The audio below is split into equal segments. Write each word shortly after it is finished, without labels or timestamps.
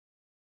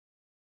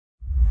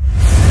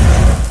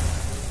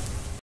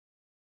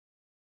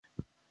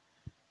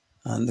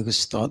అందుకు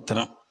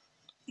స్తోత్రం.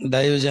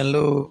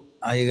 దైవజనులు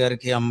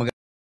అయ్యగారికి, అమ్మగారికి,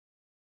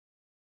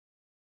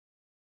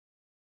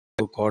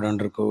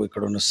 కోడండ్రకు,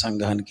 ఇక్కడ ఉన్న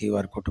సంఘానికి,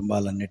 వారి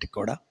కుటుంబాలన్నిటికీ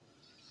కూడా,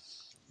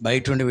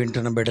 బయట ఉండి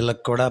వింటున్న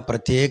బిడ్డలకు కూడా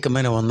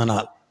ప్రత్యేకమైన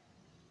వందనాలు.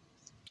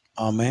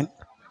 ఆమేన్.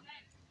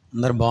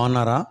 అందరు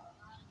బాగున్నారా?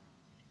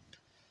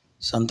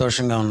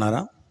 సంతోషంగా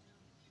ఉన్నారా?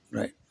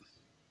 రైట్.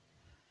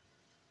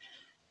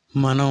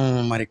 మనం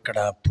మరి ఇక్కడ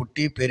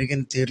పుట్టి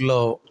పెరిగిన తీరులో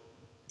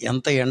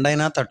ఎంత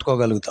ఎండైనా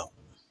తట్టుకోగలుగుతాం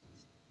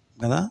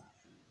కదా.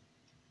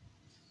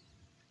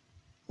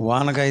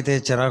 వానకైతే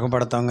చిరాకు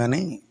పడతాం,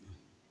 కానీ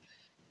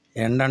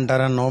ఎండ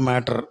అంటారా నో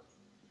మ్యాటర్,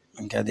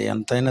 ఇంకా అది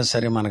ఎంతైనా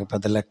సరే మనకు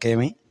పెద్ద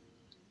లెక్కేమీ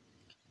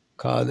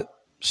కాదు.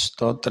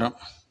 స్తోత్రం.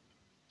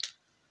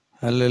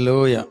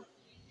 హల్లెలూయా.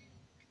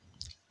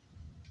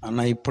 అన్న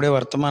ఇప్పుడే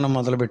వర్తమానం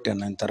మొదలుపెట్టాను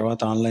నేను, తర్వాత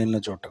ఆన్లైన్లో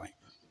చూడటమే.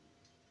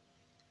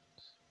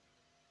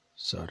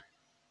 సారీ,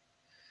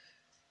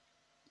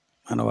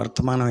 మన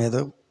వర్తమానం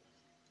ఏదో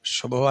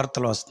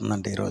శుభవార్తలు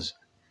వస్తుందంటే ఈరోజు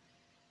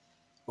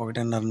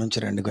 1:30 నుంచి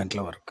 2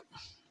 గంటల వరకు.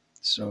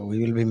 So we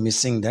will be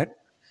missing that.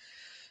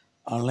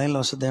 ఆన్లైన్లో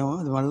వస్తుందేమో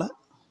అది, మళ్ళా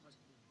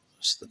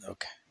వస్తుంది.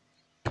 ఓకే,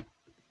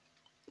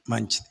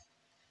 మంచిది.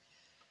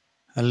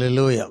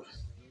 హల్లెలూయా.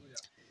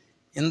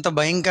 ఇంత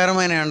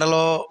భయంకరమైన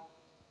ఎండలో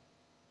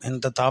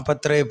ఇంత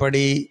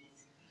తాపత్రయపడి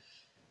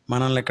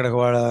మనల్ని ఇక్కడికి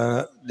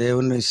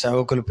దేవుని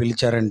సేవకులు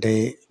పిలిచారంటే,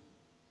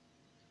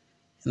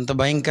 ఇంత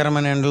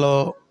భయంకరమైన ఎండలో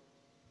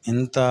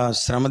ఇంత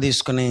శ్రమ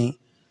తీసుకుని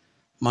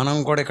మనం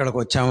కూడా ఇక్కడికి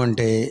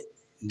వచ్చామంటే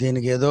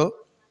దీనికి ఏదో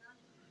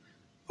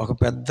ఒక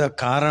పెద్ద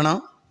కారణం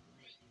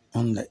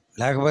ఉంది.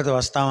 లేకపోతే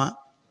వస్తామా?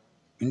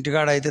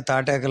 ఇంటికాడ అయితే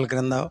తాటాకుల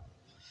క్రింద,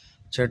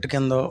 చెట్టు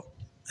కిందో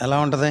ఎలా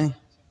ఉంటుంది?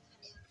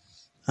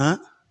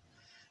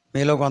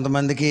 మీలో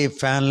కొంతమందికి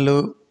ఫ్యాన్లు,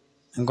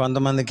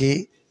 ఇంకొంతమందికి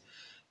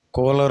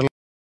కూలర్లు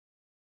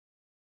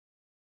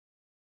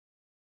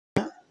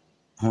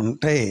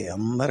ఉంటాయి.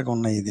 అందరికి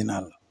ఉన్నాయి ఈ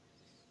దినాల్లో.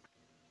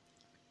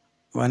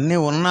 ఇవన్నీ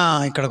ఉన్నా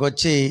ఇక్కడికి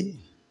వచ్చి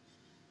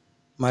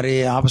మరి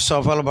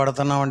ఆపసోఫాలు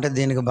పడుతున్నామంటే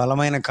దీనికి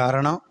బలమైన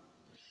కారణం.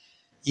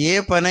 ఏ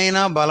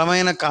పనైనా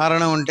బలమైన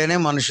కారణం ఉంటేనే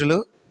మనుషులు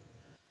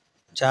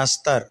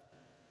చేస్తారు.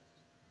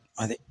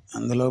 అది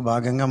అందులో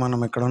భాగంగా మనం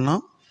ఇక్కడ ఉన్నాం.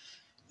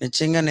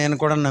 నిశ్చయంగా నేను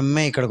కూడా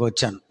నమ్మే ఇక్కడికి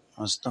వచ్చాను.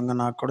 వాస్తవంగా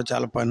నాకు కూడా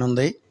చాలా పని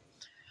ఉంది.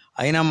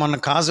 అయినా మొన్న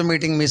కాజు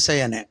మీటింగ్ మిస్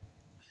అయ్యానే,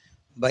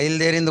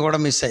 బయలుదేరింది కూడా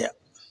మిస్ అయ్యా,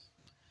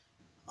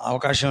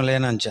 అవకాశం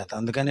లేనని చేత.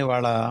 అందుకని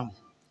వాళ్ళ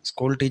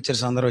స్కూల్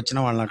టీచర్స్ అందరూ వచ్చినా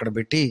వాళ్ళని అక్కడ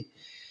పెట్టి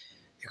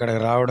ఇక్కడికి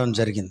రావడం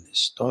జరిగింది.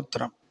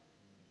 స్తోత్రం.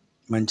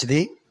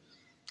 మంచిది.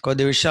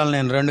 కొద్ది విషయాలు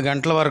నేను 2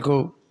 గంటల వరకు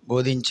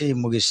బోధించి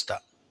ముగిస్తా.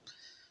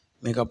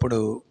 మీకు అప్పుడు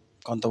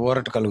కొంత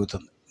ఊరట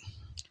కలుగుతుంది.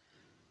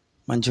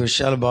 మంచి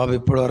విషయాలు బాబు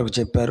ఇప్పటి వరకు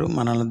చెప్పారు,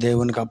 మనల్ని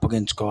దేవునికి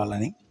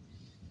అప్పగించుకోవాలని.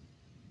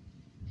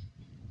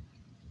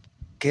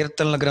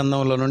 కీర్తనల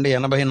గ్రంథంలో నుండి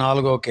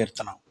 84వ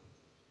కీర్తన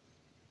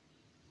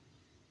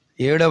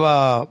 7వ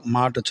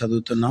మాట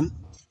చదువుతున్నాం.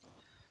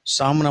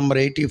 Sam number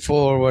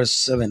 84 verse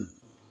 7.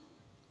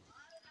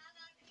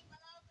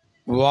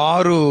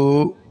 వారు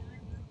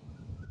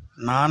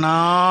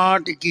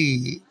నానాటికి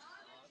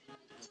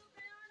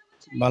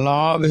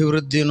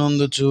బలాభివృద్ధి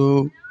నొందుచు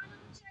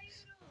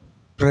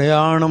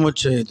ప్రయాణము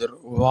చేయుదురు.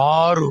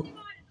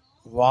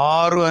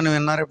 వారు అని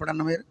విన్నారు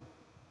ఎప్పుడన్నా మీరు?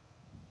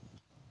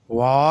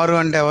 వారు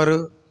అంటే ఎవరు?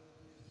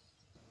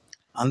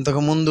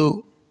 అంతకుముందు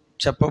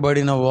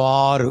చెప్పబడిన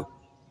వారు.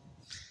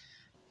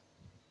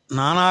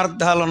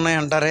 నానార్థాలు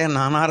ఉన్నాయంటారే,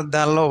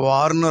 నానార్థాల్లో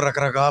వారును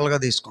రకరకాలుగా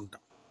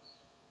తీసుకుంటాం.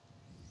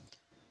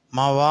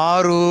 మా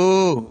వారు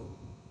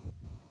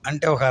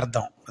అంటే ఒక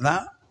అర్థం కదా,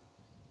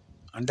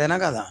 అంతేనా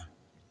కదా?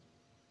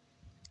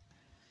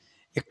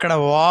 ఇక్కడ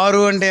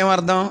వారు అంటే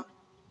ఏమర్థం?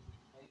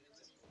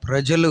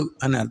 ప్రజలు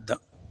అని అర్థం.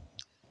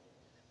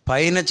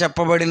 పైన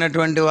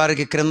చెప్పబడినటువంటి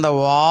వారికి క్రింద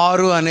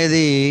వారు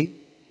అనేది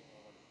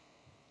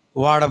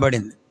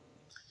వాడబడింది.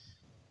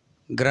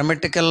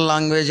 గ్రామటికల్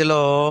లాంగ్వేజ్లో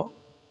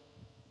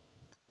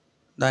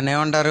దాన్ని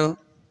ఏమంటారు?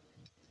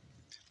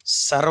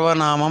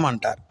 సర్వనామం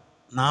అంటారు.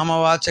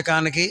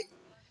 నామవాచకానికి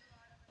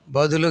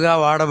బదులుగా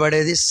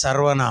వాడబడేది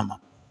సర్వనామం.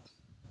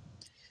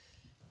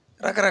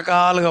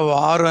 రకరకాలుగా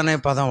వారు అనే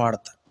పదం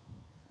వాడతారు.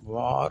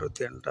 వారు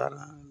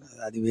తింటారా,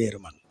 అది వేరు.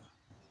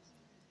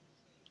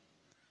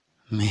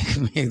 మీకు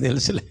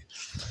తెలుసులే.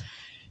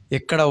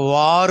 ఇక్కడ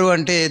వారు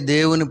అంటే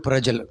దేవుని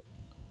ప్రజలు.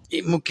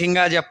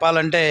 ముఖ్యంగా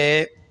చెప్పాలంటే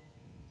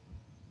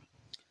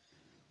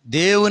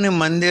దేవుని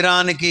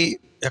మందిరానికి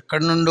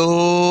ఎక్కడి నుండో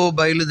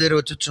బయలుదేరి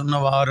వచ్చుచున్న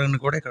వారు అని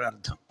కూడా ఇక్కడ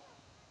అర్థం.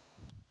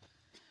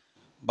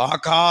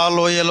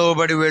 బాకాలోయలో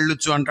బడి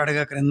వెళ్ళుచు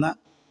అంటాడుగా క్రింద.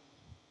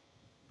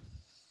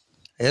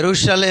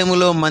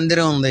 యెరూషలేములో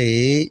మందిరం ఉంది.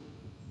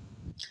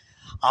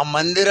 ఆ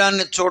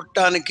మందిరాన్ని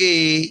చూడటానికి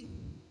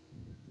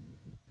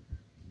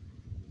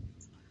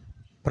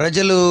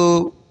ప్రజలు,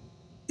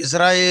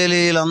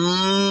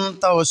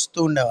 ఇశ్రాయేలీలంతా వస్తూ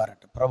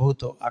ఉండేవారట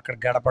ప్రభుతో అక్కడ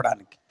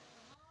గడపడానికి.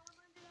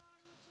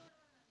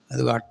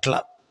 అది అట్లా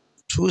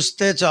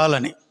చూస్తే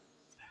చాలని,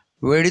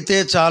 వెడితే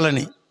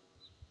చాలని.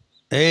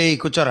 ఏయ్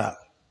కూర్చోరా,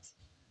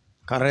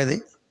 కర్రేది,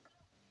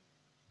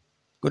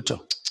 కూర్చో,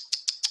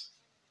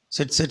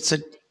 సిట్ సిట్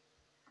సిట్,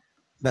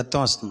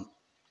 బెత్తం వస్తుంది.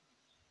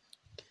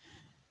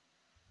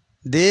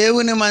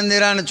 దేవుని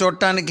మందిరాన్ని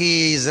చూడటానికి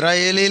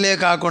ఇజ్రాయేలీలే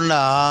కాకుండా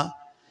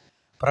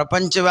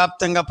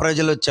ప్రపంచవ్యాప్తంగా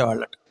ప్రజలు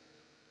వచ్చేవాళ్ళట.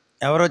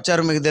 ఎవరు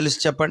వచ్చారు మీకు తెలిసి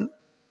చెప్పండి?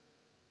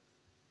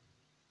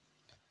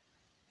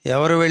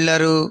 ఎవరు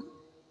వెళ్ళారు?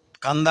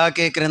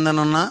 కందాకే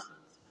క్రిందనున్న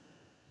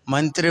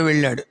మంత్రి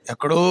వెళ్ళాడు.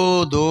 ఎక్కడో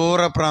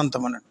దూర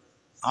ప్రాంతం అన్నాడు,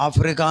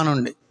 ఆఫ్రికా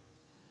నుండి,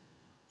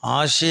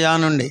 ఆసియా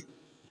నుండి.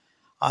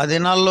 ఆ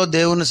దినాల్లో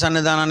దేవుని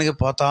సన్నిధానానికి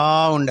పోతా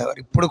ఉండేవారు.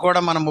 ఇప్పుడు కూడా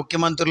మన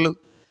ముఖ్యమంత్రులు,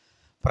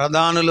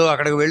 ప్రధానులు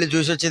అక్కడికి వెళ్ళి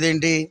చూసి వచ్చేది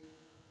ఏంటి?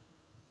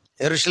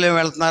 యెరూషలేం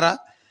వెళ్తున్నారా?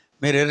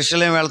 మీరు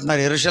యెరూషలేం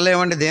వెళ్తున్నారు. యెరూషలేం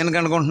అంటే దేనికి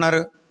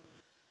అనుకుంటున్నారు?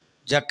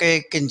 జక్క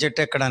ఎక్కిన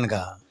చెట్టు ఎక్కడానిక?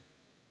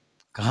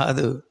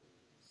 కాదు.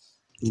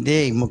 ఇదే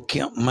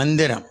ముఖ్యం.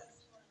 మందిరం,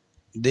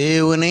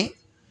 దేవుని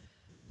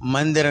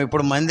మందిరం.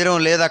 ఇప్పుడు మందిరం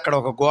లేదు, అక్కడ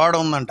ఒక గోడ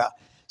ఉందంట.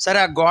 సరే,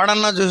 ఆ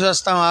గోడన్నా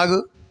చూసేస్తాం ఆగు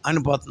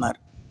అనిపోతున్నారు.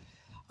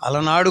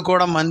 అలనాడు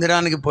కూడా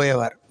మందిరానికి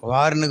పోయేవారు.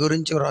 వారిని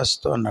గురించి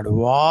వ్రాస్తూ అన్నాడు,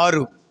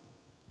 వారు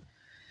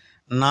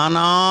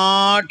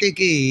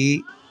నానాటికి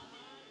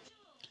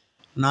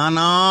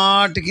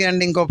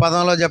అంటే ఇంకో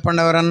పదంలో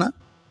చెప్పండి ఎవరన్నా,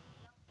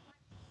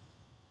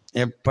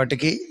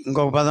 ఎప్పటికీ.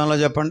 ఇంకొక పదంలో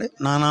చెప్పండి.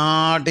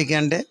 నానాటికి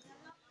అంటే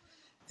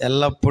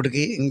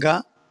ఎల్లప్పటికీ, ఇంకా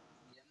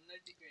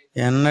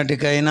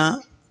ఎన్నటికైనా,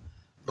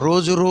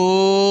 రోజు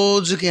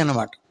రోజుకి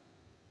అన్నమాట.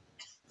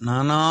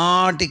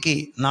 నానాటికి,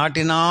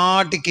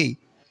 నాటినాటికి,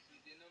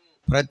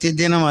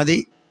 ప్రతిదినం, అది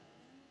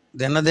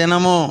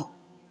దినదినము,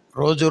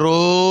 రోజు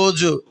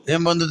రోజు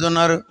ఏం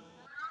పొందుతున్నారు?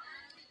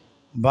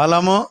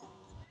 బలము,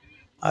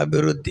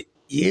 అభివృద్ధి.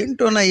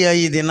 ఏంటోనయ్యా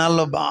ఈ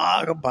దినాల్లో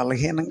బాగా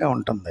బలహీనంగా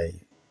ఉంటుంది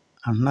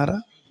అంటున్నారా?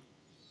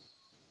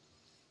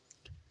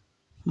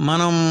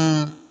 మనం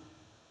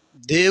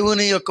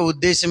దేవుని యొక్క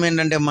ఉద్దేశం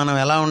ఏంటంటే మనం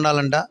ఎలా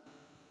ఉండాలంట?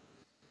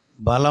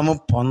 బలము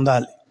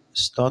పొందాలి.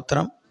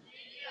 స్తోత్రం.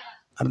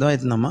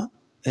 అర్థమవుతుందమ్మా?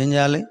 ఏం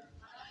చేయాలి?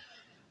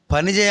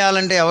 పని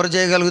చేయాలంటే ఎవరు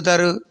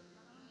చేయగలుగుతారు?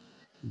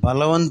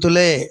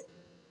 బలవంతులే.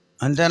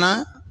 అంతేనా?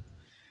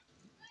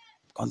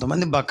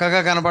 కొంతమంది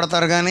బక్కగా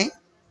కనపడతారు కానీ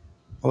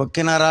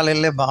ఒక్కి నరాలు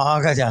వెళ్ళే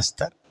బాగా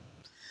చేస్తారు.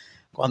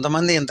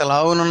 కొంతమంది ఇంత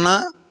లావునున్నా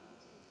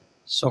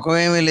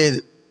సుఖమేమీ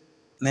లేదు.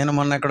 నేను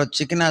మొన్న ఇక్కడ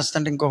చికెన్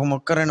వేస్తుంటే ఇంకొక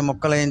ముక్క 2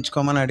 ముక్కలు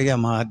వేయించుకోమని అడిగా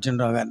మా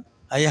అర్జునరావు గారిని.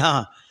 అయ్యా,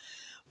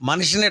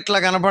 మనిషిని ఇట్లా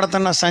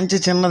కనపడుతున్న సంచి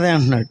చిన్నదే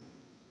అంటున్నాడు.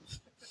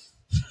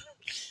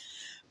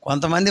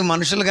 కొంతమంది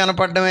మనుషులు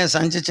కనపడమే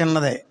సంచి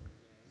చిన్నదే.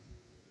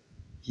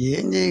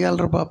 ఏం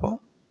చేయగలరు పాపం?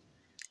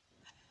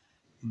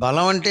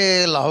 బలం అంటే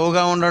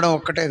లావుగా ఉండడం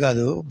ఒక్కటే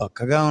కాదు,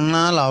 బక్కగా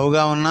ఉన్నా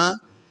లావుగా ఉన్నా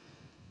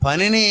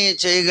పనిని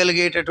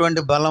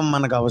చేయగలిగేటటువంటి బలం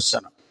మనకు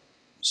అవసరం.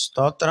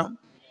 స్తోత్రం.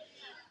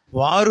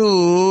 వారు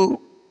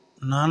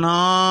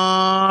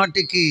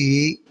నానాటికి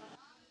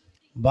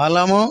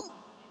బలముతో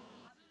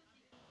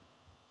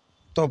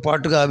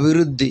పాటుగా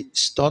అభివృద్ధి.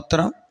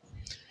 స్తోత్రం.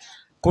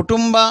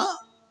 కుటుంబ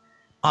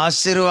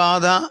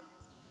ఆశీర్వాద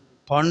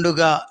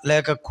పండుగ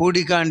లేక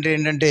కూడిక అంటే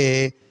ఏంటంటే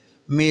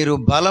మీరు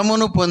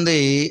బలమును పొంది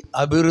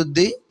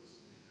అభివృద్ధి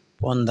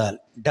పొందాలి.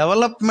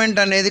 డెవలప్మెంట్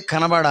అనేది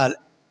కనబడాలి.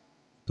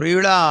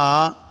 ప్రియుడా,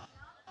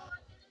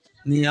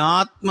 నీ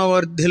ఆత్మ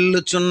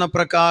వర్ధిల్లుచున్న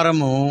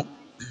ప్రకారము.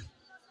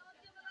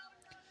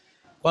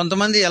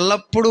 కొంతమంది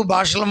ఎల్లప్పుడూ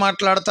భాషలు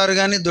మాట్లాడతారు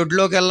కానీ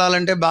దొడ్లోకి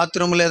వెళ్ళాలంటే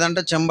బాత్రూమ్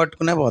లేదంటే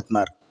చెంబట్టుకునే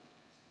పోతున్నారు.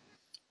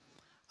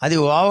 అది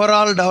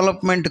ఓవరాల్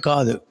డెవలప్మెంట్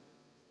కాదు.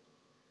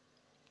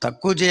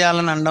 తక్కువ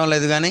చేయాలని అనడం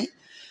లేదు కానీ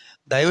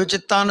దైవ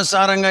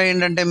చిత్తానుసారంగా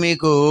ఏంటంటే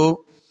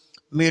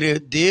మీరు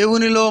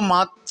దేవునిలో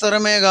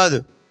మాత్రమే కాదు,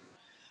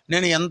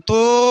 నేను ఎంతో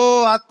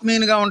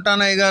ఆత్మీయునిగా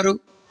ఉంటాను అయ్య గారు,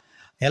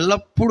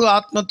 ఎల్లప్పుడూ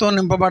ఆత్మతో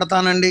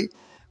నింపబడతానండి,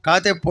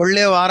 కాకపోతే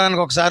పొళ్ళే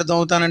వారానికి ఒకసారి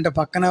తవ్వుతానంటే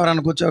పక్కన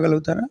ఎవరైనా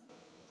కూర్చోగలుగుతారా?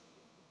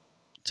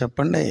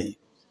 చెప్పండి.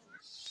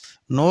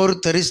 నోరు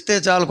తెరిస్తే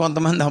చాలు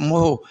కొంతమంది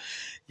అమ్మో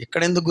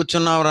ఇక్కడెందుకు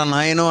కూర్చున్నావురా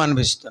నాయనో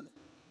అనిపిస్తుంది.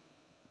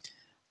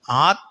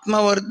 ఆత్మ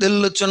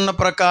వర్ధిల్లుచున్న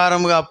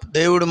ప్రకారముగా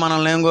దేవుడు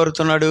మనల్ని ఏం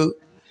కోరుతున్నాడు?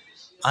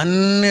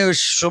 అన్ని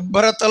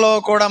శుభ్రతలో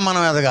కూడా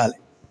మనం ఎదగాలి.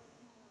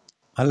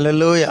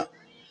 హల్లెలూయా.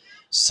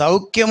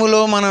 సౌఖ్యములో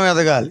మనం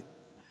ఎదగాలి,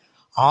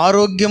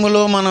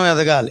 ఆరోగ్యములో మనం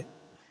ఎదగాలి,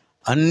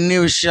 అన్ని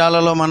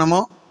విషయాలలో మనము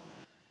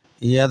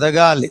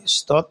ఎదగాలి.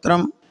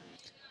 స్తోత్రం.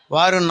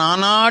 వారు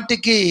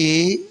నానాటికి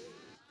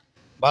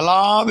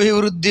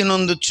బలాభివృద్ధి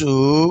నొందుచు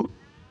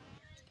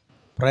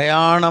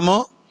ప్రయాణము.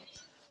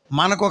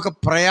 మనకు ఒక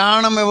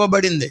ప్రయాణం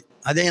ఇవ్వబడింది.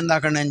 అదే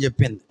ఇందాక నేను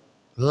చెప్పింది.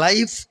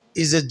 లైఫ్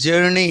ఈజ్ ఎ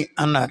జర్నీ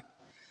అన్నారు,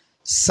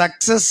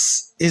 సక్సెస్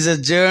ఈజ్ ఎ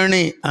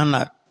జర్నీ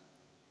అన్నారు.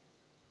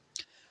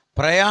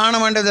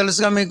 ప్రయాణం అంటే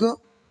తెలుసుగా మీకు?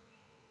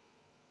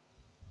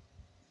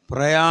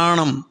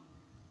 ప్రయాణం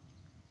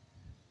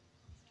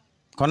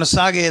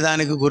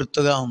కొనసాగేదానికి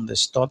గుర్తుగా ఉంది.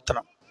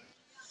 స్తోత్రం.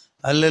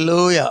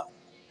 హల్లెలూయా.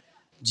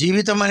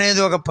 జీవితం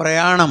అనేది ఒక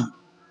ప్రయాణం,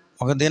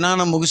 ఒక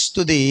దినాన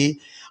ముగుస్తుంది.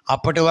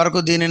 అప్పటి వరకు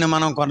దీనిని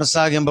మనం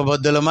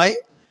కొనసాగింపబద్ధులమై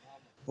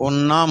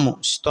ఉన్నాము.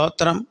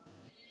 స్తోత్రం.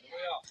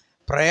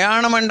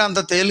 ప్రయాణం అంటే అంత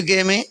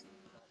తేలికేమీ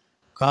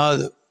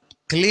కాదు.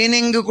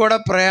 క్లీనింగ్ కూడా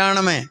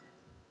ప్రయాణమే.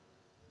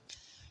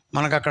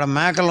 మనకు అక్కడ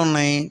మేకలు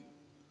ఉన్నాయి,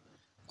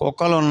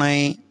 కుక్కలు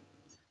ఉన్నాయి,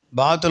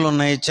 బాతులు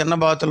ఉన్నాయి, చిన్న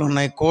బాతులు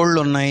ఉన్నాయి, కోళ్ళు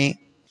ఉన్నాయి,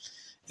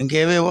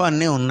 ఇంకేవేవో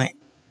అన్నీ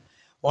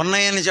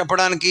ఉన్నాయని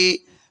చెప్పడానికి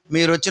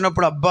మీరు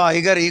వచ్చినప్పుడు అబ్బా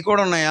అయ్యగారు ఇవి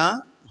కూడా ఉన్నాయా,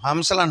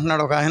 హంసలు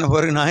అంటున్నాడు ఒక ఆయన.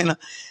 పొరిగిన ఆయన,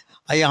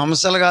 అవి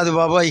హంసలు కాదు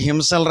బాబా, అవి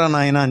హింసలరా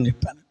నాయన అని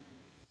చెప్పాను.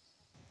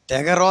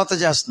 తెగ రోత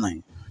చేస్తున్నాయి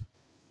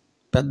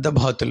పెద్ద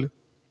బాతులు.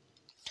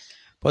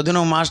 పొద్దున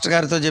మాస్టర్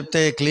గారితో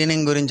చెప్తే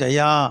క్లీనింగ్ గురించి,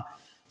 అయ్యా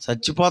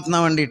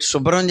చచ్చిపోతున్నామండి, ఇటు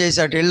శుభ్రం చేసి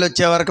అటు వెళ్ళి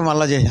వచ్చే వరకు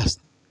మళ్ళీ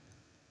చేసేస్తాం.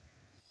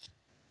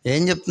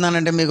 ఏం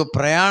చెప్తున్నానంటే మీకు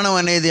ప్రయాణం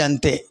అనేది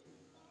అంతే,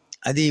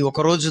 అది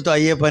ఒక రోజుతో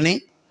అయ్యే పని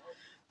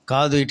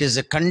కాదు. It is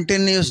a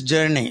continuous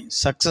journey.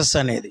 Success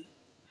అనేది,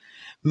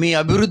 మీ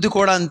అభివృద్ధి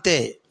కూడా అంతే.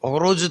 ఒక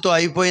రోజుతో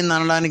అయిపోయింది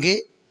అనడానికి,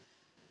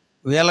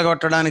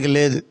 వీలగొట్టడానికి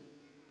లేదు.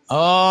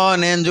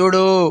 నేను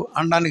చూడు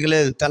అనడానికి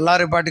లేదు.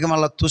 తెల్లారిపాటికి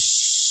మళ్ళీ తుస్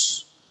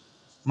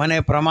అనే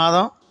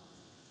ప్రమాదం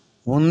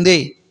ఉంది.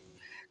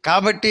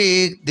 కాబట్టి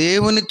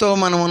దేవునితో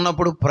మనం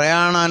ఉన్నప్పుడు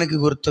ప్రయాణానికి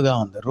గుర్తుగా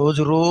ఉంది.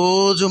 రోజు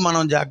రోజు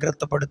మనం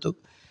జాగ్రత్త పడుతూ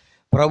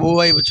ప్రభు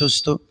వైపు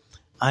చూస్తూ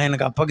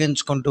ఆయనకు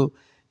అప్పగించుకుంటూ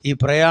ఈ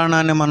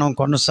ప్రయాణాన్ని మనం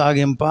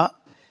కొనసాగింప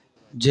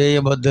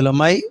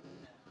జయబద్ధులమై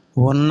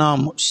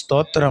ఉన్నాము.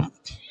 స్తోత్రం.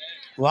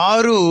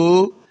 వారు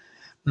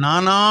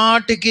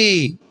నానాటికి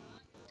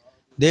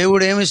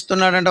దేవుడు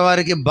ఏమిస్తున్నాడంటే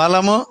వారికి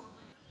బలము,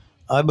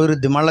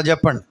 అభివృద్ధి. మళ్ళీ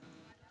చెప్పండి,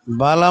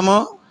 బలము,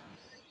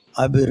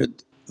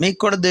 అభివృద్ధి. మీకు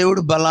కూడా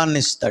దేవుడు బలాన్ని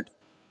ఇస్తాడు,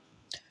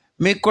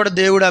 మీకు కూడా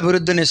దేవుడు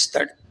అభివృద్ధిని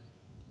ఇస్తాడు.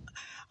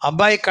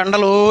 అబ్బాయి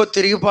కండలు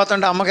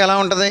తిరిగిపోతుంటే అమ్మకి ఎలా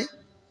ఉంటుంది?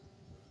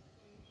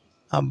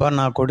 అబ్బా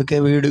నా కొడుకే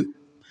వీడు,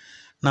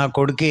 నా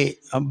కొడుకే,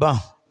 అబ్బా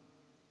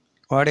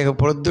వాడికి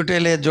పొద్దుటే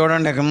లేదు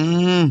చూడండి,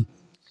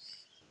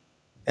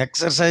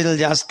 ఎక్సర్సైజులు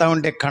చేస్తూ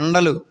ఉంటే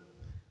కండలు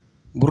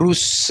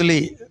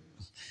బ్రూస్లీ,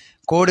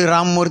 కోడి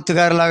రామ్మూర్తి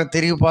గారి లాగా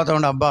తిరిగిపోతూ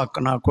ఉండే, అబ్బా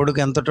నా కొడుకు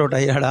ఎంత తోటి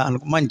అయ్యాడా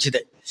అనుకో,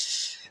 మంచిదే.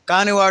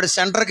 కానీ వాడు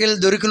సెంటర్కి వెళ్ళి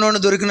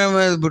దొరికిన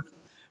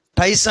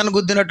టైసన్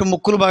గుద్దినట్టు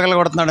ముక్కులు పగల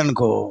కొడుతున్నాడు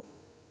అనుకో,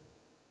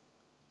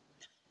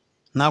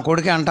 నా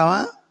కొడుకే అంటావా?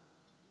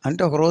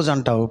 అంటే ఒకరోజు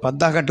అంటావు,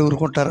 పద్దాకట్టి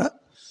ఊరుకుంటారా?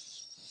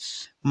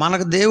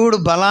 మనకు దేవుడు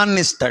బలాన్ని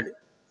ఇస్తాడు,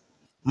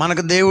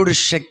 మనకు దేవుడు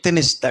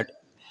శక్తిని ఇస్తాడు,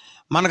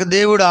 మనకు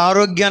దేవుడు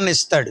ఆరోగ్యాన్ని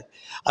ఇస్తాడు.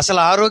 అసలు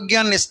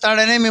ఆరోగ్యాన్ని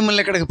ఇస్తాడనే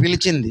మిమ్మల్ని ఇక్కడికి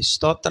పిలిచింది.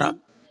 స్తోత్రం.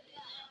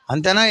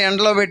 అంతేనా?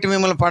 ఎండలో పెట్టి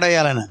మిమ్మల్ని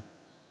పడేయాలని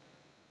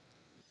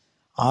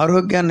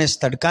ఆరోగ్యాన్ని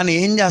ఇస్తాడు. కానీ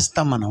ఏం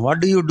చేస్తాం మనం? What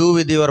do you do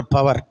with your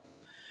power?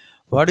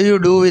 What do you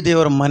do with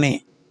your money?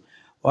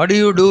 What do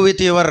you do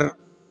with your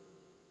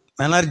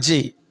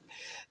energy?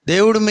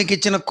 దేవుడు మీకు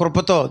ఇచ్చిన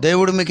కృపతో,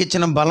 దేవుడు మీకు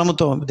ఇచ్చిన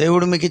బలముతో,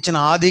 దేవుడు మీకు ఇచ్చిన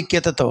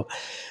ఆధిక్యతతో,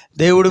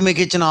 దేవుడు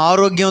మీకు ఇచ్చిన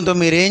ఆరోగ్యంతో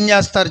మీరు ఏం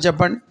చేస్తారు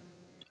చెప్పండి?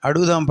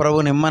 అడుగుదాం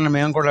ప్రభుని, ఇమ్మని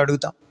మేము కూడా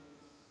అడుగుతాం.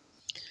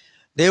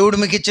 దేవుడు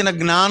మీకు ఇచ్చిన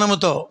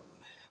జ్ఞానముతో,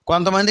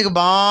 కొంతమందికి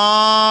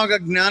బాగా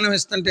జ్ఞానం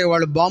ఇస్తుంటే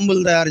వాళ్ళు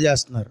బాంబులు తయారు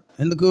చేస్తున్నారు.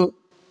 ఎందుకు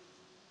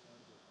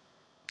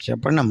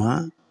చెప్పండి అమ్మా?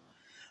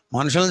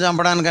 మనుషులను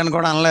చంపడానికని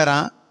కూడా అనలేరా?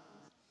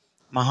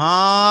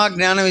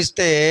 మహాజ్ఞానం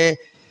ఇస్తే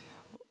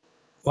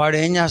వాడు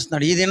ఏం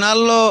చేస్తున్నాడు? ఈ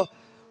దినాల్లో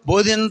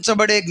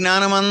బోధించబడే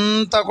జ్ఞానం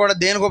అంతా కూడా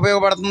దేనికి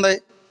ఉపయోగపడుతుంది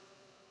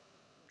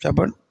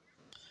చెప్పండి?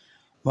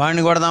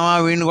 వాడిని కొడదామా,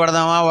 వీడిని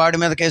కొడదామా, వాడి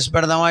మీద కేసు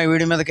పెడదామా,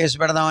 వీడి మీద కేసు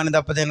పెడదామా అని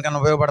తప్ప దేనికన్నా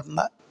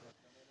ఉపయోగపడుతుందా?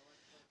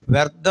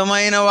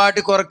 వ్యర్థమైన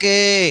వాటి కొరకే.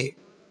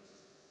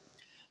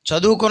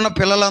 చదువుకున్న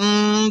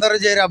పిల్లలందరూ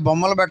చేరి ఆ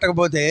బొమ్మలు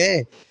పెట్టకపోతే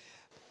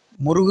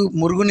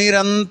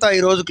మురుగునీరంతా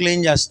ఈరోజు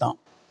క్లీన్ చేస్తాం,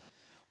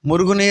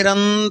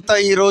 మురుగునీరంతా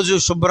ఈరోజు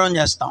శుభ్రం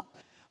చేస్తాం.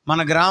 మన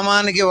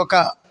గ్రామానికి ఒక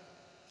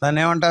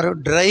దాన్ని ఏమంటారు,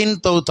 డ్రైన్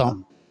తవ్వుతాం.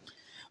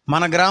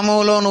 మన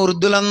గ్రామంలోని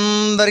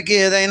వృద్ధులందరికీ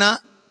ఏదైనా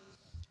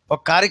ఒక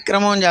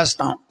కార్యక్రమం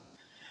చేస్తాం.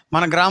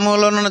 మన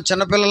గ్రామంలో ఉన్న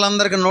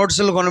చిన్నపిల్లలందరికీ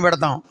నోట్సులు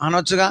కొనిపెడతాం.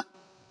 అనొచ్చుగా?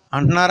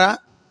 అంటున్నారా?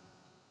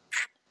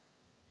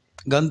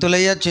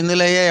 గంతులయ్యా,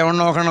 చిందులయ్యా,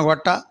 ఎవరినో ఒకరిని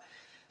కొట్ట,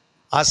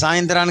 ఆ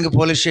సాయంత్రానికి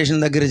పోలీస్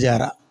స్టేషన్ దగ్గర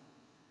చేరా.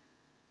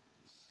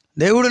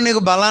 దేవుడు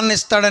నీకు బలాన్ని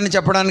ఇస్తాడని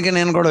చెప్పడానికి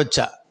నేను కూడా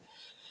వచ్చా.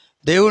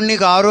 దేవుడు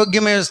నీకు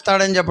ఆరోగ్యమే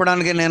ఇస్తాడని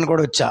చెప్పడానికి నేను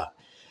కూడా వచ్చా.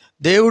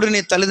 దేవుడు నీ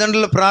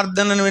తల్లిదండ్రుల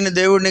ప్రార్థనను విని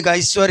దేవుడు నీకు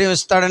ఐశ్వర్యం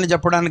ఇస్తాడని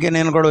చెప్పడానికి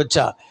నేను కూడా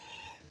వచ్చా.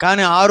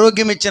 కానీ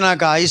ఆరోగ్యం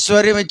ఇచ్చినాక,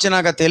 ఐశ్వర్యం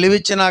ఇచ్చినాక,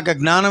 తెలివిచ్చినాక,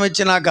 జ్ఞానం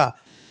ఇచ్చినాక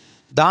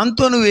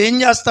దాంతో నువ్వేం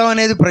చేస్తావు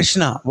అనేది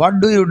ప్రశ్న. What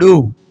do you do?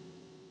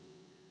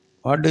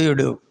 What do you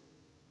do?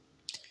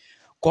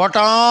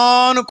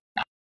 కోటాను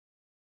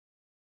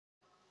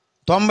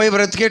 90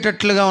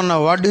 బ్రతికేటట్లుగా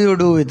ఉన్నావు. What do you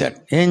do with that?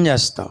 ఏం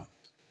చేస్తావు?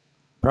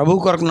 ప్రభు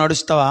కొరకు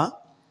నడుస్తావా?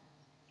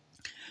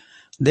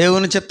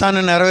 దేవుని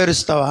చిత్తాన్ని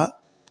నెరవేరుస్తావా?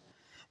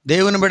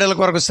 దేవుని బిడ్డల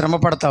కొరకు శ్రమ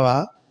పడతావా?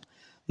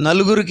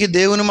 నలుగురికి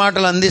దేవుని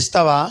మాటలు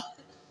అందిస్తావా?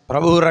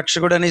 ప్రభువు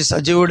రక్షకుడని,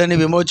 సజీవుడని,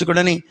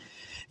 విమోచకుడని,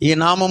 ఈ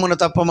నామమున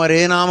తప్ప మరే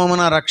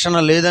నామమున రక్షణ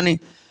లేదని,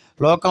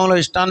 లోకంలో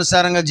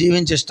ఇష్టానుసారంగా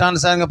జీవించి,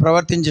 ఇష్టానుసారంగా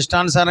ప్రవర్తించి,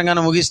 ఇష్టానుసారంగా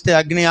ముగిస్తే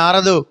అగ్ని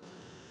ఆరదు,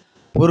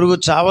 పురుగు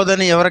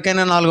చావదని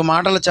ఎవరికైనా 4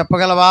 మాటలు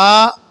చెప్పగలవా?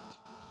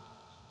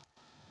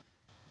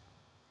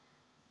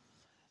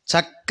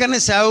 చక్కని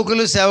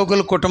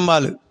సేవకులు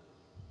కుటుంబాలు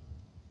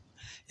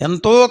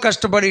ఎంతో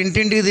కష్టపడి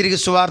ఇంటింటికి తిరిగి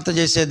సువార్త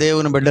చేసే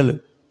దేవుని బిడ్డలు,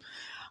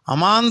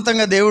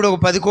 అమాంతంగా దేవుడు ఒక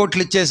 10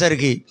 కోట్లు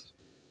ఇచ్చేసరికి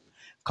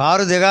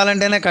కారు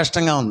దిగాలంటేనే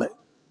కష్టంగా ఉంది.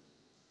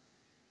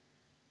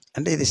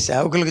 అంటే ఇది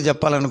సేవకులకి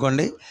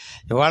చెప్పాలనుకోండి,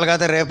 ఇవాళ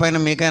కాదు రేపైనా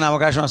మీకైనా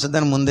అవకాశం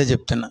వస్తుందని ముందే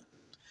చెప్తున్నా.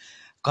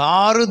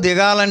 కారు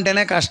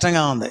దిగాలంటేనే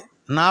కష్టంగా ఉంది.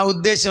 నా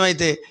ఉద్దేశం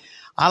అయితే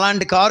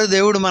అలాంటి కారు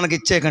దేవుడు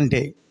మనకిచ్చే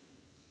కంటే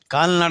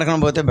కాలు నడకన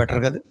పోతే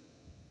బెటర్ కదా.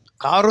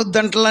 కారు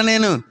వద్దంటలా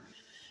నేను.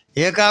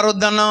 ఏ కారు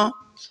వద్దన్నాం?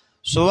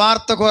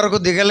 సువార్త కొరకు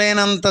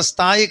దిగలేనంత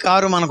స్థాయి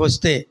కారు మనకు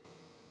వస్తే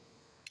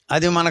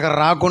అది మనకు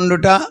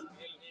రాకుండుట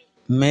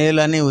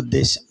మేలని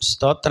ఉద్దేశం.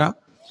 స్తోత్రం.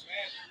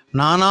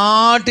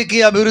 నానాటికి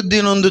అభివృద్ధి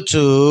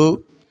నొందుచు,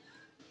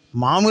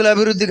 మామూలు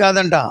అభివృద్ధి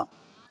కాదంట,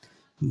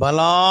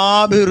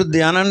 బలాభివృద్ధి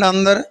అనండి.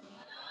 అందరు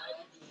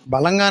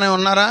బలంగానే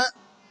ఉన్నారా,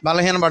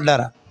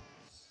 బలహీనపడ్డారా?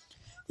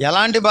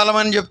 ఎలాంటి బలం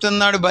అని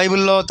చెప్తున్నాడు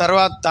బైబిల్లో.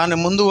 తర్వాత దాని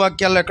ముందు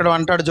వాక్యాల్లో ఎక్కడో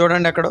అంటాడు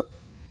చూడండి. ఎక్కడో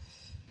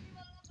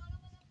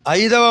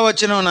 5వ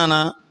వచనం నాన్న,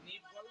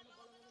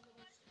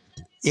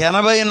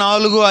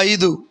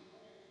 84:5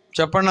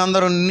 చెప్పండి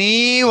అందరూ. నీ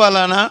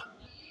వలన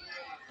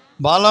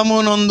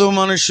బలమునందు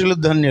మనుషులు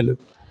ధన్యులు.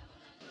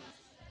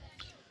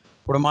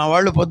 ఇప్పుడు మా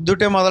వాళ్ళు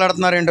పొద్దుటే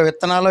మొదలెడుతున్నారు ఏంటో,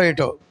 విత్తనాలో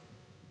ఏటో,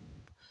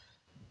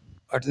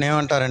 వాటిని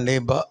ఏమంటారండి,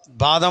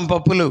 బాదం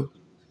పప్పులు,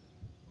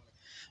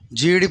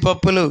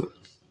 జీడిపప్పులు,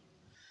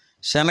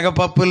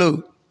 శనగపప్పులు,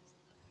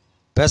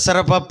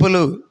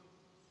 పెసరపప్పులు,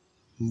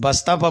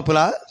 బస్తా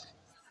పప్పులా,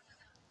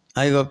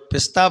 అయ్యో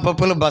పిస్తా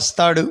పప్పులు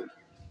బస్తాడు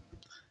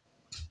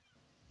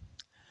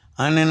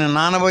అని నేను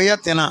నానబోయా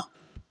తినా.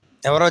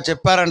 ఎవరో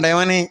చెప్పారంట,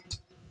 ఏమని,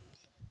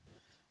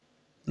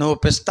 నువ్వు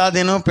పిస్తా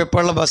తిను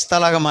పిప్పళ్ళ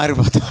బస్తాలాగా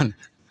మారిపోతావని.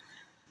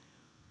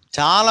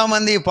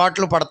 చాలామంది ఈ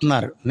పాటలు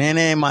పడుతున్నారు.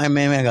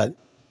 మేమే కాదు.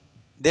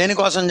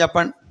 దేనికోసం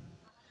చెప్పండి,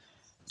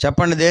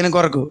 చెప్పండి దేని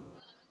కొరకు?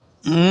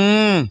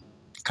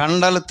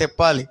 కండలు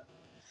తిప్పాలి,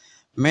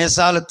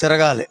 మీసాలు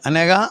తిరగాలి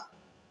అనేగా.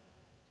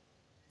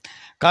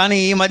 కానీ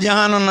ఈ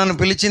మధ్యాహ్నం నన్ను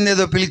పిలిచింది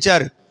ఏదో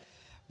పిలిచారు.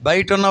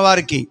 బయట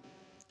ఉన్నవారికి,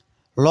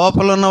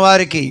 లోపల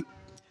ఉన్నవారికి,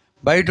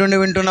 బయట ఉండి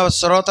వింటున్న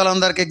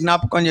శ్రోతలందరికీ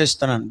జ్ఞాపకం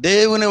చేస్తున్నాను.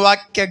 దేవుని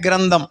వాక్య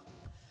గ్రంథం,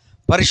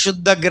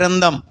 పరిశుద్ధ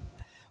గ్రంథం,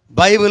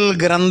 బైబిల్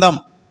గ్రంథం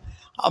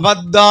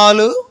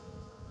అబద్ధాలు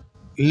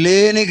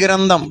లేని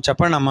గ్రంథం.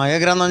 చెప్పండి అమ్మా, ఏ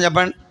గ్రంథం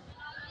చెప్పండి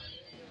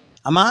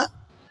అమ్మా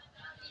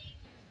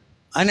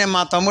అని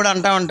మా తమ్ముడు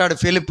అంటా ఉంటాడు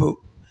ఫిలిప్.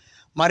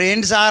 మరి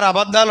ఏంటి సార్,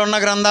 అబద్ధాలు ఉన్న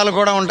గ్రంథాలు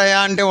కూడా ఉంటాయా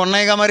అంటే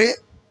ఉన్నాయిగా. మరి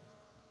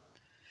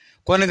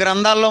కొన్ని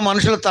గ్రంథాల్లో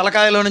మనుషులు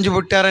తలకాయలో నుంచి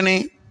పుట్టారని,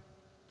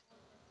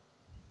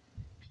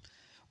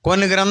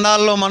 కొన్ని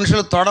గ్రంథాల్లో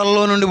మనుషులు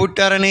తొడల్లో నుండి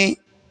పుట్టారని,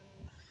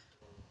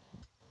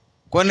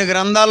 కొన్ని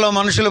గ్రంథాల్లో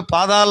మనుషులు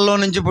పాదాల్లో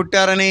నుంచి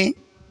పుట్టారని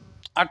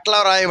అట్లా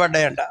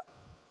రాయబడ్డాయంట.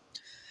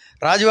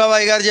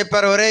 రాజుబాబాయ్ గారు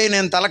చెప్పారు, ఒరేయ్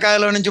నేను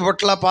తలకాయలో నుంచి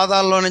పుట్టలా,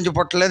 పాదాల్లో నుంచి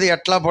పుట్టలేదు,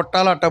 ఎట్లా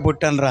పుట్టాలో అట్టా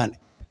పుట్టాను రా అని.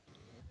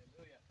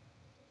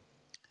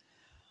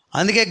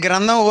 అందుకే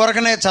గ్రంథం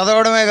ఊరకనే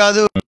చదవడమే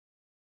కాదు,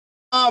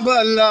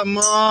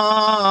 బలమా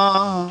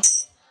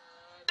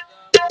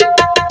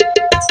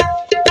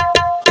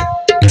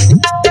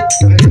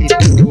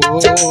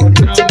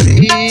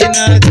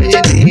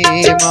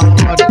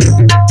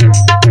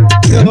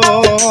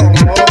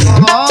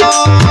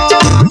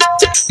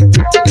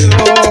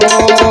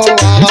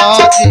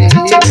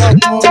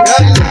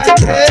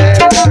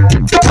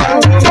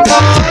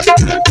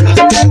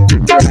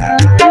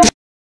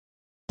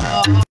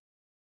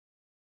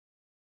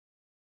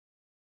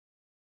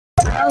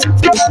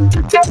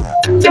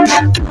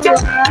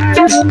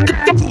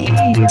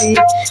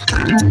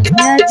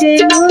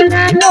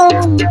జనులలో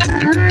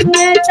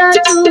నాణ్యత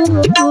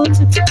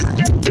చూపుచు,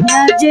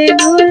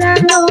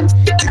 జనులలో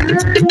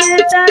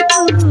నాణ్యత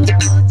చూపుచు,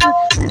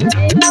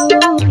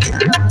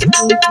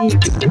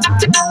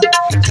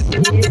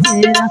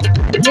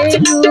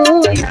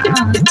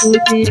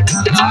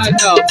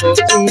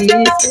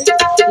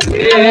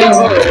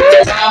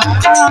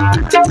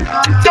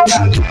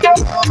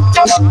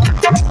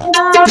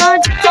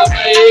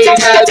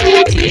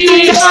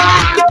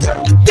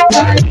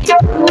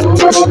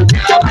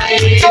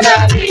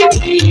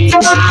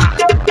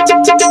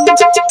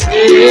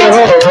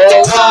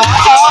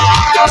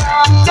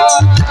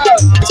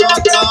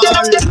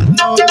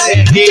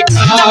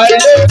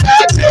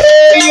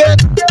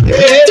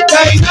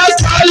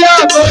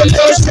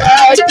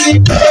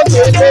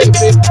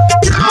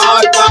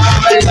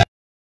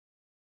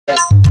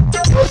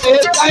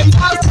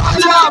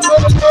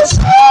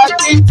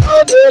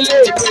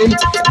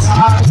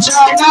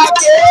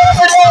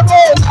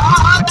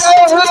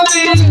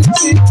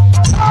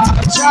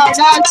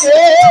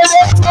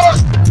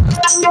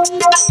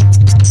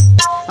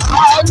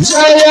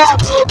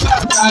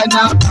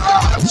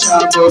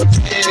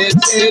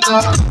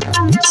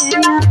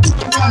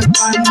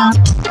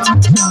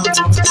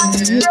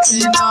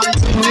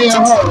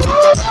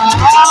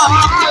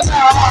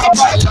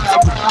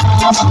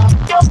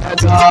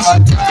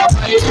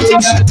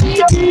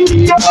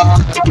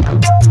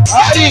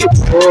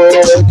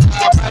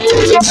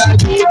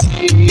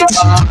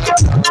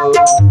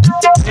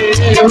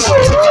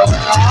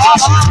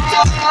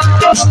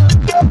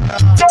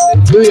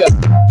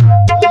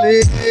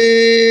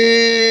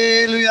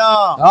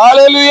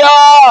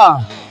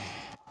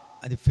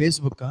 అది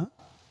ఫేస్బుక్.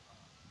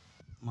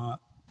 మా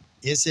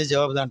ఏసే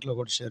జవాబు దాంట్లో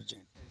కూడా షేర్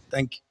చేయండి.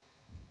 Thank you.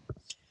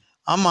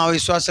 మా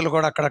విశ్వాసులు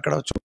కూడా అక్కడక్కడ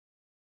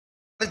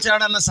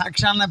చూడన్న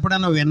సాక్ష్యాన్ని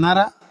ఎప్పుడైనా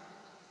విన్నారా?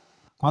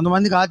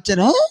 కొంతమందికి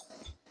ఆశ్చర్యం.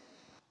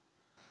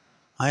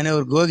 ఆయన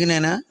ఎవరు?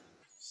 గోగినేనా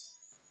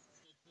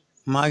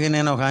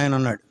మాగినేని ఒక ఆయన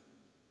ఉన్నాడు,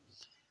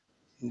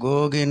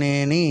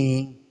 గోగినేని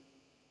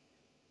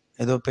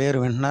ఏదో పేరు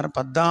వింటున్నారు.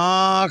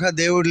 పద్దాక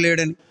దేవుడు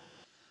లేడని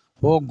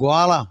ఓ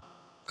గోల,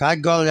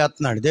 కాకిగోల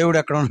చేస్తున్నాడు. దేవుడు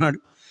ఎక్కడ ఉన్నాడు,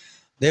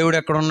 దేవుడు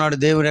ఎక్కడ ఉన్నాడు,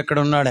 దేవుడు ఎక్కడ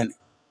ఉన్నాడని.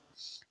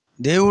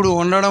 దేవుడు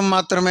ఉండడం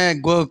మాత్రమే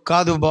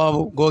కాదు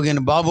బాబు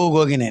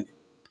గోగినేని.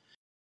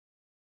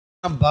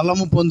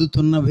 బలము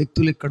పొందుతున్న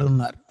వ్యక్తులు ఇక్కడ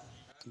ఉన్నారు.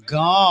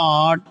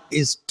 గాడ్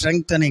ఈజ్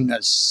స్ట్రెంగ్థనింగ్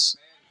అస్.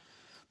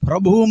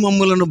 ప్రభువు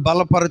మమ్ములను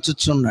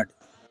బలపరచుచున్నాడు,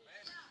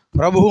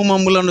 ప్రభువు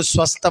మమ్ములను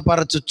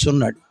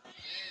స్వస్థపరచుచున్నాడు,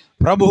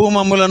 ప్రభువు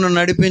మమ్ములను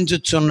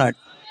నడిపించుచున్నాడు,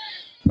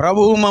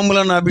 ప్రభువు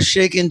మమ్ములను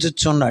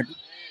అభిషేకించుచున్నాడు.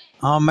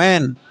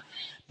 ఆమేన్.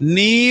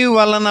 నీ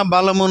వలన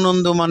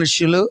బలమునందు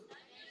మనుషులు.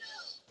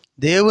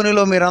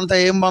 దేవునిలో మీరంతా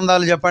ఏం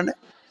పొందాలి చెప్పండి?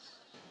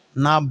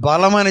 నా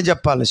బలమని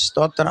చెప్పాలి.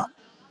 స్తోత్రం.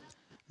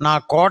 నా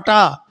కోట,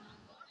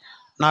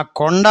 నా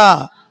కొండ,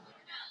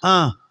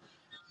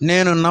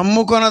 నేను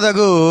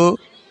నమ్ముకొనదగు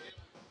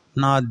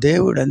నా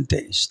దేవుడు, అంతే.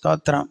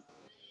 స్తోత్రం.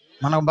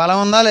 మనకు బలం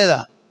ఉందా లేదా?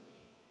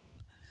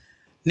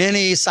 నేను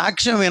ఈ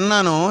సాక్ష్యం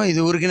విన్నాను. ఇది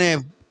ఊరికినే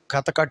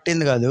కథ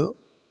కట్టింది కాదు.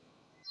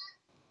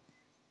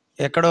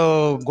 ఎక్కడో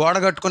గోడ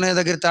కట్టుకునే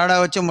దగ్గర తేడా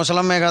వచ్చి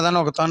ముసలమ్మే కదని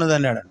ఒక తనుది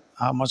అన్నాడు.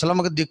 ఆ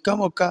ముసలమ్మకు దిక్క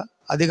మొక్క,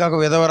 అది కాక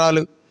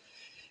విధవరాలు.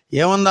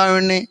 ఏముంది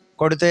ఆవిడ్ని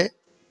కొడితే?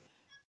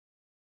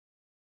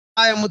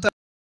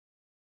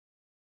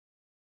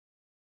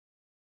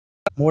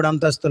 3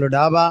 అంతస్తులు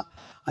డాబా.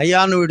 అయ్యా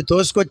నువ్వు వీడు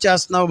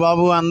తోసుకొచ్చేస్తున్నావు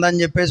బాబు అందని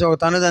చెప్పేసి ఒక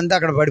తనుదంతే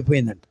అక్కడ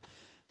పడిపోయిందంట.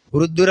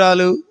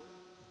 వృద్ధురాలు,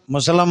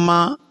 ముసలమ్మ,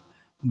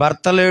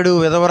 భర్త లేడు,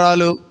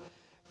 విధవరాలు.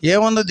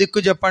 ఏముందో దిక్కు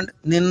చెప్పండి?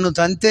 నిన్ను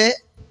తంతే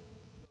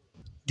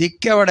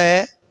దిక్కెవడే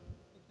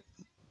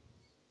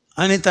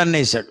అని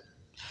తన్నేశాడు.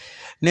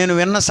 నేను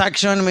విన్న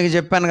సాక్ష్యం అని మీకు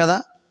చెప్పాను కదా.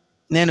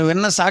 నేను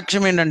విన్న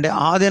సాక్ష్యం ఏంటంటే,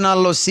 ఆ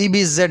దినాల్లో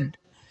CBZ,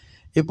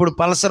 ఇప్పుడు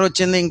పల్సర్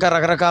వచ్చింది, ఇంకా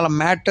రకరకాల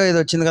మ్యాట్ ఇది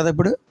వచ్చింది కదా.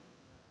 ఇప్పుడు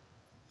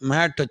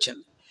మ్యాట్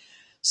వచ్చింది.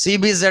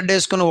 CBZ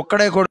వేసుకుని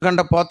ఒక్కడే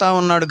కొడుకంట పోతా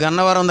ఉన్నాడు.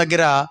 గన్నవరం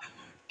దగ్గర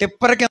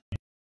టిప్పర్ కింద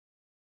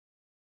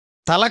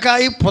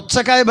తలకాయ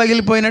పుచ్చకాయ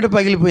పగిలిపోయినట్టు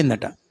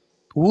పగిలిపోయిందట.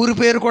 ఊరి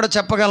పేరు కూడా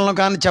చెప్పగలను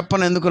కానీ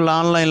చెప్పను, ఎందుకు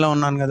ఆన్లైన్లో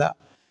ఉన్నాను కదా.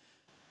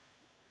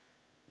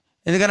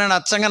 ఎందుకంటే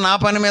అచ్చంగా నా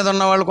పని మీద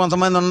ఉన్న వాళ్ళు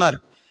కొంతమంది ఉన్నారు.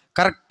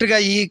 కరెక్ట్గా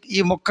ఈ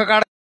మొక్క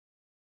కాడ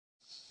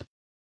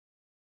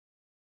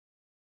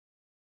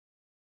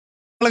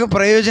వాళ్ళకి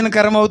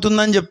ప్రయోజనకరం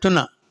అవుతుందని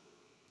చెప్తున్నా.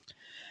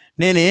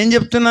 నేనేం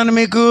చెప్తున్నాను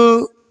మీకు?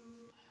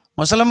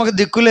 ముసలమ్మకు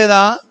దిక్కు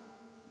లేదా?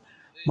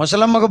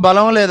 ముసలమ్మకు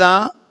బలం లేదా?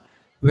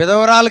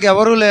 విధవరాలకు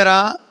ఎవరూ లేరా?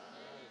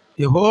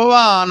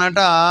 యెహోవా అనట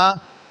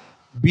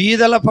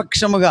బీదల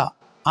పక్షముగా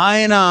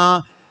ఆయన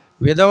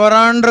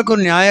విధవరాండ్రకు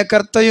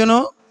న్యాయకర్తయును,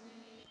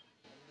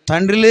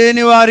 తండ్రి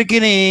లేని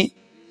వారికిని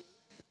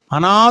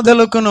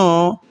అనాథలకును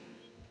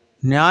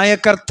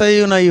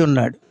న్యాయకర్తయునై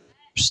ఉన్నాడు.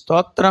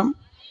 స్తోత్రం.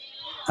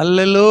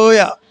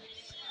 హల్లెలూయా.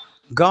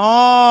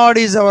 God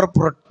is our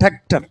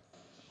protector.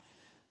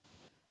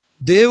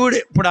 దేవుడు.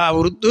 ఇప్పుడు ఆ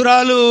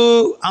వృద్ధురాలు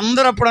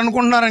అందరూ అప్పుడు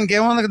అనుకుంటున్నారు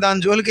ఇంకేముంది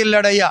దాని జోలికి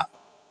వెళ్ళాడయ్యా.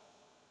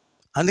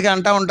 అందుకే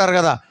అంటూ ఉంటారు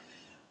కదా,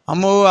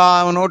 అమ్మో ఆ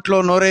నోట్లో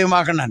నోరేవి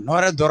మాకండి.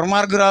 నోరే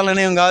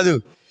దుర్మార్గురాలనేం కాదు,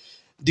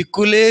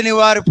 దిక్కులేని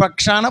వారి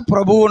పక్షాన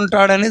ప్రభువు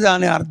ఉంటాడని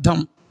దాని అర్థం.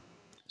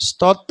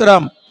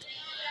 స్తోత్రం.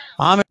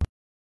 ఆమె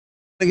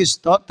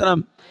స్తోత్రం.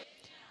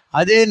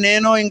 అదే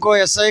నేను ఇంకో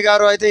SI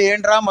గారు అయితే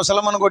ఏంట్రా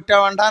ముసలమ్మను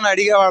కొట్టావంట అని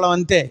అడిగేవాళ్ళం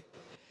అంతే.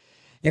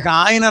 ఇక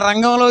ఆయన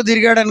రంగంలో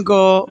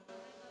తిరిగాడనుకో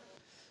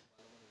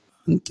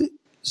అంతే.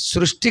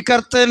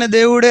 సృష్టికర్త అయిన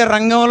దేవుడే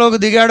రంగంలోకి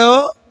దిగాడో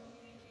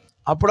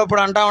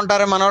అప్పుడప్పుడు అంటూ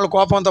ఉంటారే మన వాళ్ళు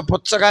కోపంతో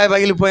పుచ్చకాయ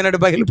పగిలిపోయినట్టు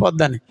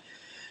పగిలిపోద్దని.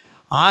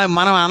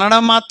 మనం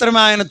అనడం మాత్రమే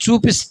ఆయన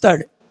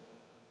చూపిస్తాడు.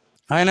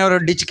 ఆయన ఎవరో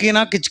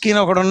డిచ్కీనా కిచ్కీనా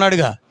ఒకడు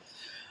ఉన్నాడుగా,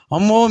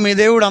 అమ్మో మీ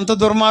దేవుడు అంత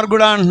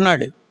దుర్మార్గుడా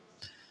అంటున్నాడు.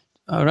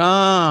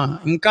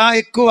 ఇంకా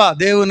ఎక్కువ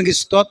దేవునికి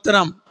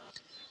స్తోత్రం.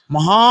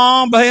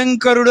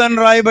 మహాభయంకరుడు అని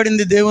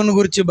రాయబడింది దేవుని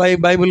గురించి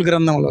బైబిల్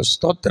గ్రంథంలో.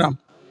 స్తోత్రం.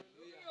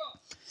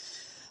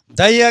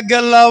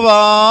 దయగల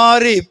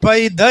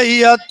వారిపై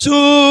దయ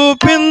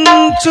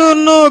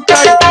చూపించును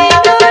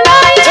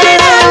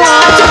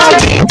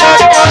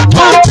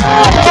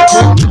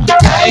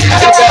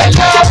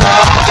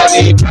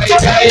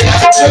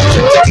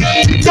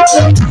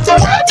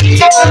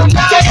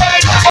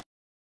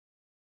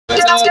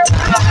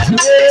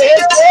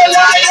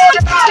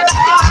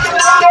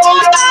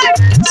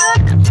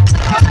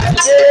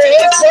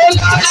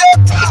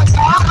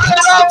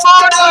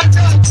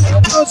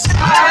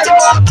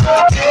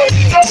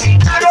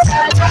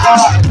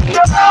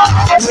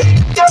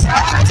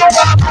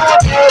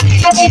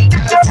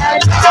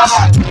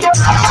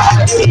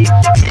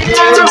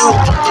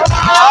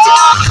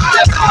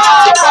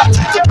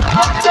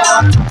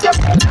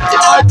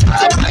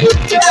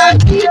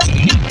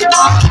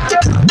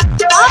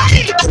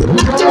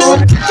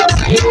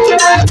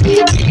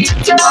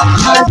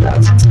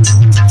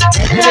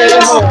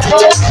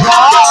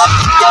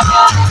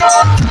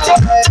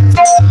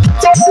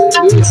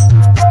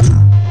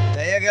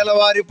దయగల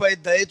వారిపై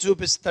దయ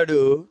చూపిస్తాడు.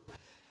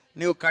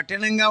 నీవు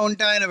కఠినంగా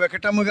ఉంటే ఆయన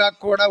వికటముగా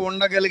కూడా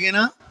ఉండగలిగిన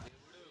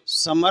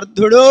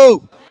సమర్థుడు.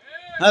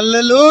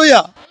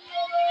 హల్లెలూయా.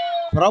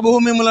 ప్రభువు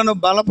మిమ్మలను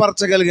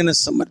బలపరచగలిగిన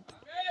సమర్థుడు.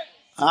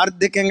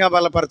 ఆర్థికంగా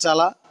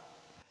బలపరచాలా,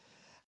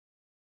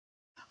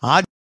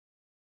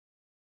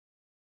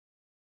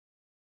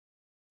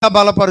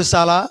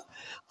 బలపరచాలా,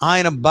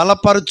 ఆయన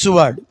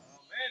బలపరచువాడు.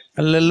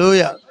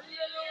 హల్లెలూయా.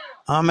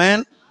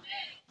 ఆమేన్.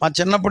 మా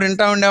చిన్నప్పుడు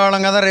వింటా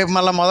ఉండేవాళ్ళం కదా, రేపు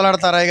మళ్ళీ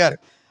మొదలెడతారు అయ్యగారు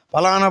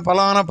ఫలానా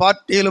ఫలానా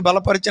పార్టీలు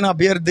బలపరిచిన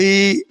అభ్యర్థి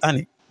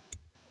అని.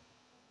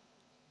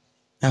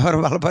 ఎవరు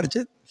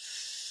బలపరిచేది?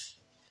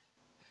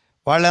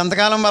 వాళ్ళు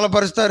ఎంతకాలం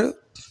బలపరుస్తారు?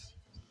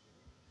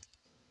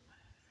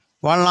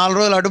 వాళ్ళు 4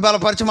 రోజులు అటు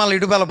బలపరిచి మళ్ళీ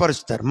ఇటు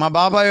బలపరుస్తారు. మా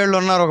బాబాయ్ వాళ్ళు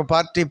ఉన్నారు ఒక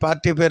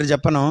పార్టీ పేరు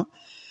చెప్పను.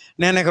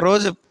 నేను ఇక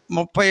రోజు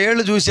 30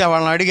 ఏళ్ళు చూసా.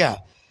 వాళ్ళని అడిగా,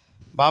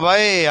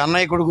 బాబాయ్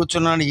అన్నయ్య కూడా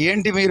కూర్చున్నాను,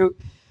 ఏంటి మీరు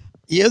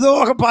ఏదో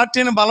ఒక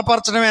పార్టీని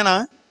బలపరచడమేనా?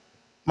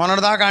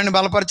 మొన్నటిదాకా ఆయన్ని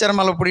బలపరిచారు,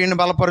 మళ్ళీ ఇప్పుడు ఈయన్ని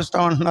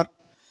బలపరుస్తామంటున్నారు.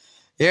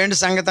 ఏంటి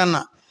సంగతి అన్న?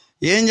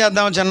 ఏం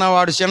చేద్దాం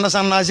చిన్నవాడు చిన్న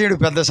సన్నాసి, ఇడు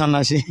పెద్ద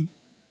సన్నాసి,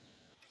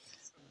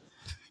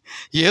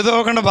 ఏదో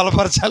ఒకటి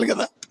బలపరచాలి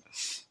కదా.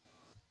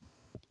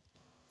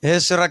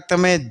 యేసు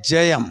రక్తమే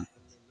జయం.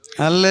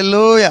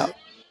 హల్లెలూయా.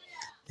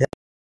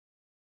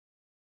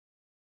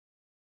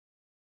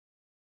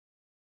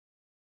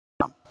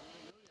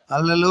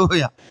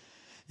 హల్లెలూయా.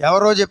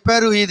 ఎవరో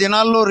చెప్పారు, ఈ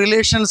దినాల్లో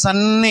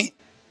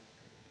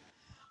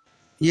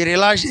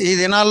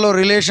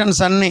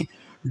రిలేషన్స్ అన్నీ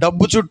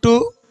డబ్బు చుట్టూ,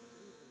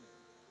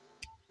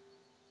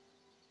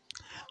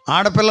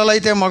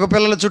 ఆడపిల్లలైతే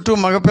మగపిల్లల చుట్టూ,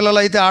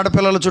 మగపిల్లలైతే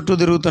ఆడపిల్లల చుట్టూ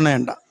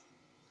తిరుగుతున్నాయంట.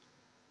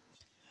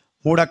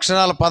 3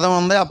 అక్షరాల పదం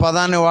ఉంది. ఆ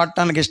పదాన్ని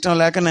వాడటానికి ఇష్టం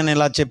లేక నేను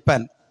ఇలా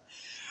చెప్పాను.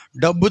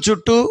 డబ్బు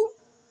చుట్టూ,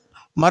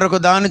 మరొక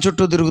దాని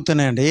చుట్టూ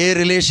తిరుగుతున్నాయండి. ఏ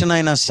రిలేషన్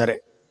అయినా సరే.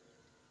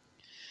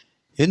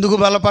 ఎందుకు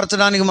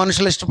బలపరచడానికి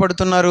మనుషులు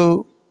ఇష్టపడుతున్నారు?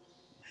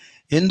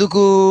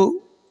 ఎందుకు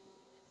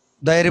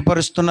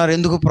ధైర్యపరుస్తున్నారు?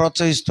 ఎందుకు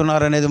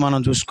ప్రోత్సహిస్తున్నారు అనేది మనం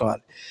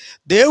చూసుకోవాలి.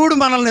 దేవుడు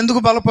మనల్ని ఎందుకు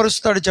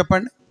బలపరుస్తాడు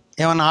చెప్పండి?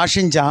 ఏమన్నా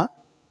ఆశించా?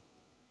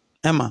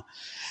 ఏమా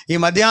ఈ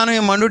మధ్యాహ్నం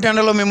ఈ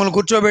మండుటెండలో మిమ్మల్ని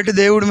కూర్చోబెట్టి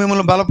దేవుడు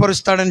మిమ్మల్ని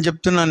బలపరుస్తాడని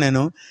చెప్తున్నాను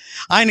నేను.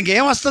 ఆయనకి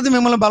ఏమొస్తుంది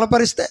మిమ్మల్ని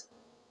బలపరిస్తే?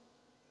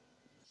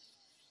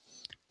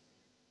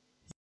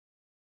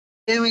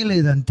 ఏమీ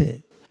లేదంతే.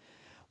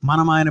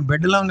 మనం ఆయన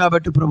బిడ్డలం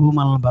కాబట్టి ప్రభువు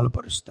మనల్ని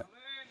బలపరుస్తాడు.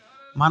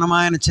 మనం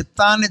ఆయన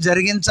చిత్తాన్ని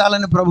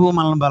జరిగించాలని ప్రభువు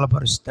మనల్ని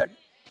బలపరుస్తాడు.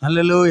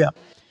 హల్లెలూయా.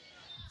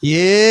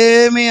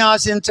 ఏమీ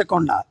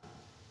ఆశించకుండా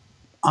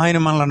ఆయన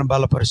మనల్ని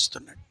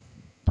బలపరుస్తున్నాడు.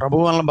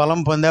 ప్రభువు వలన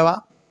బలం పొందేవా?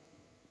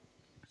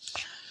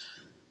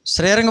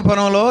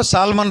 శ్రీరంగపురంలో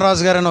సాల్మన్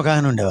రాజు గారు అని ఒక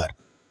ఆయన ఉండేవారు.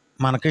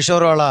 మన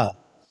కిషోర్ వాళ్ళ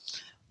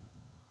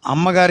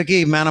అమ్మగారికి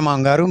మేనమామ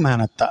గారు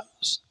మేనత్త.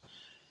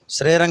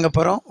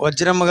 శ్రీరంగపురం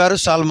వజ్రమ్మ గారు,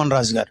 సాల్మన్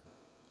రాజు గారు.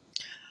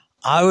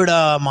 ఆవిడ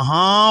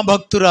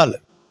మహాభక్తురాలు.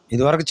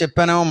 ఇదివరకు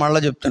చెప్పానేమో మళ్ళీ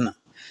చెప్తున్నా.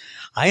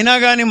 అయినా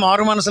కానీ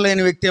మారు మనసు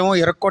లేని వ్యక్తి ఏమో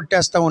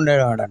ఇరక్కొట్టేస్తూ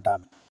ఉండేవాడంట.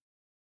 ఆమె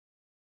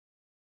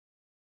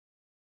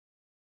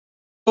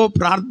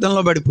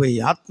ప్రార్థనలో పడిపోయి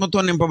ఆత్మతో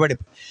నింపబడి,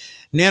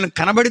 నేను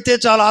కనబడితే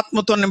చాలా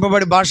ఆత్మతో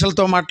నింపబడి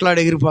భాషలతో మాట్లాడి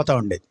ఎగిరిపోతూ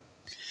ఉండేది.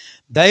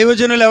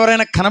 దైవజనులు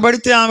ఎవరైనా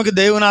కనబడితే ఆమెకు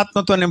దేవుని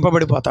ఆత్మతో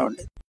నింపబడిపోతూ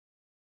ఉండేది.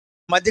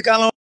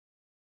 మధ్యకాలం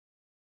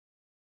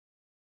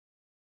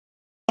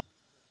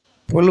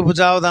పులుపు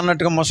చావదు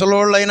అన్నట్టుగా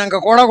ముసలోళ్ళు అయినాక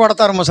కూడా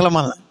కొడతారు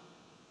ముసలమ్మల్ని.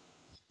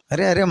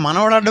 అరే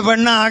మనవాడు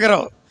అడ్డుపడినా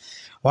ఆగరు.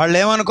 వాళ్ళు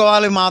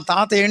ఏమనుకోవాలి, మా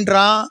తాత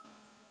ఏంట్రా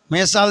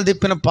మీసాలు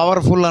తిప్పిన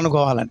పవర్ఫుల్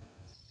అనుకోవాలని.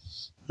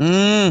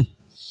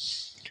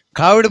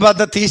 కావిడి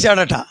బద్ద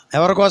తీశాడట.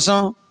 ఎవరి కోసం?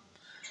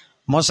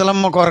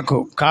 ముసలమ్మ కొరకు.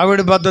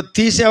 కావిడి బద్ద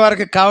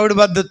తీసేవారికి కావిడి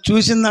బద్ద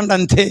చూసిందంట,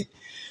 అంతే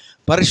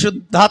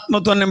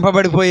పరిశుద్ధాత్మతో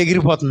నింపబడిపోయి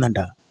ఎగిరిపోతుందంట.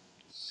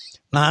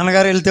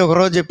 నాన్నగారు వెళ్తే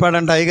ఒకరోజు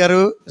చెప్పాడంట,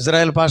 అయ్యగారు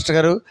ఇజ్రాయెల్ పాస్టర్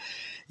గారు,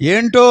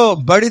 ఏంటో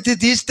బడితి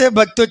తీస్తే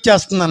భక్తి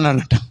వచ్చేస్తుంది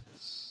అన్నాడట.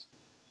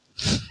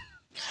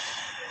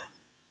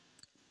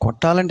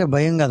 కొట్టాలంటే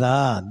భయం కదా.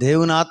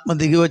 దేవుని ఆత్మ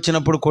దిగి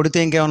వచ్చినప్పుడు కొడితే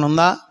ఇంకేమైనా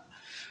ఉందా?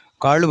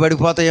 కాళ్ళు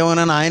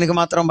పడిపోతాయేమోనని ఆయనకి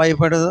మాత్రం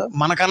భయపడదు.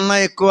 మనకన్నా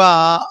ఎక్కువ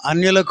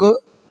అన్యులకు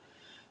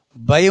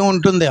భయం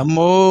ఉంటుంది.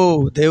 అమ్మో,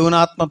 దేవుని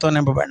ఆత్మతో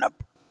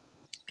నింపబడినప్పుడు.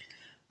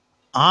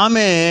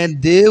 ఆమె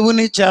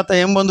దేవుని చేత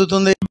ఏం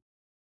పొందుతుంది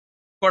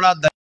కూడా.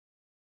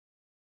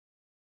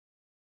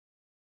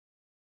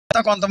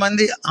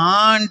 కొంతమంది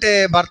అంటే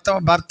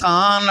భర్త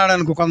అన్నాడు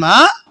అనుకోకుండా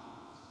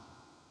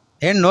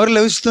ఏం నోరు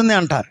లెగుస్తుంది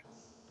అంటారు.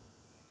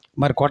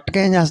 మరి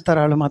కొట్టకేం చేస్తారు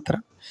వాళ్ళు మాత్రం?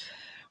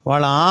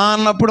 వాళ్ళు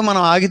అన్నప్పుడు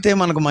మనం ఆగితే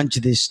మనకు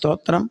మంచిది.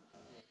 స్తోత్రం.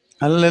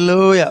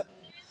 హల్లెలూయా.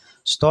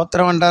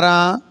 స్తోత్రం అంటారా?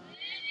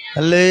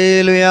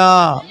 హల్లెలూయా.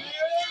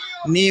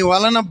 నీ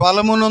వలన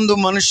బలమునందు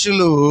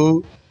మనుషులు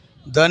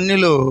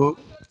ధన్యులు.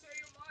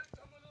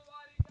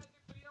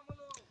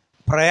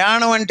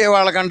 ప్రయాణం అంటే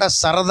వాళ్ళకంట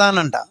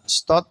సరదానంట.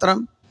 స్తోత్రం.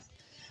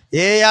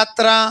 ఏ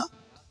యాత్ర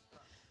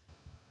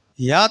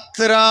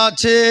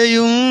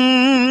చేయుం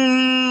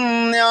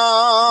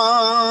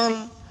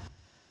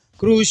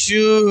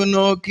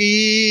కృషునోకి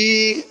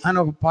అని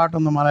ఒక పాట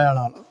ఉంది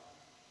మలయాళంలో.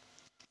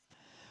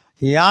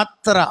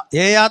 యాత్ర.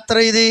 ఏ యాత్ర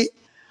ఇది?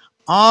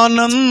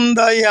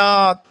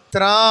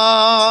 ఆనందయాత్ర.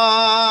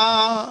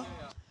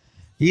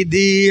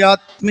 ఇది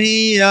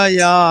ఆత్మీయ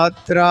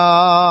యాత్ర.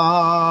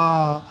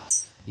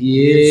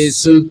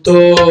 యేసుతో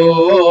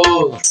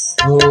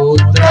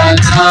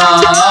నూతన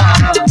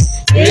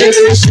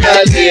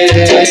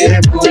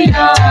యెరూషలేము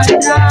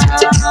యాత్ర,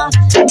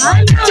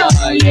 మన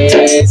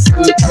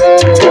యేసుతో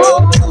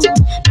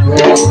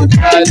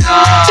నూతన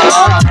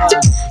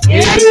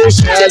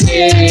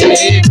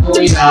యెరూషలేము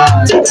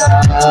యాత్ర.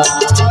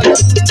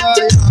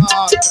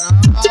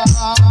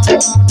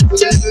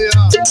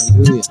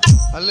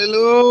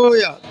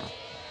 హల్లెలూయా.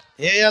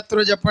 ఏ యాత్ర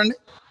చెప్పండి?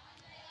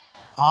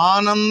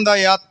 ఆనంద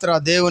యాత్ర.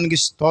 దేవునికి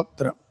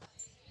స్తోత్రం.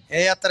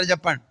 ఏ యాత్ర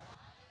చెప్పండి?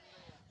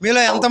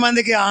 మీలో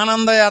ఎంతమందికి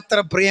ఆనంద యాత్ర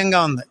ప్రియంగా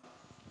ఉంది?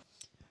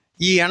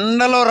 ఈ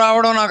ఎండలో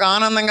రావడం నాకు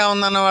ఆనందంగా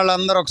ఉందన్న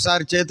వాళ్ళందరూ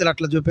ఒకసారి చేతులు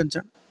అట్లా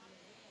చూపించండి.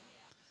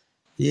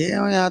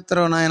 ఏం యాత్ర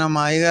నాయన,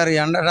 మా అయ్యగారు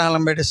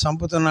ఎండకాలం పెట్టి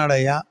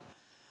చంపుతున్నాడయ్యా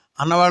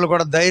అన్నవాళ్ళు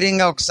కూడా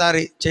ధైర్యంగా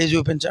ఒకసారి చేయి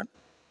చూపించండి.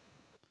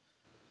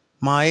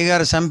 మా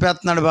అయ్యగారు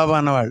చంపేస్తున్నాడు బాబా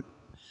అన్నవాళ్ళు.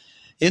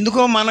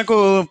 ఎందుకో మనకు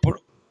ఇప్పుడు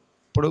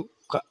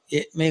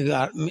మీకు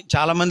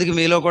చాలామందికి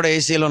మీలో కూడా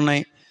ఏసీలు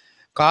ఉన్నాయి.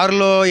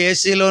 కారులో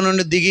ఏసీలో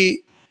నుండి దిగి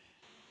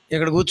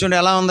ఇక్కడ కూర్చుంటే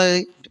ఎలా ఉంది?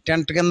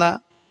 టెంట్ కింద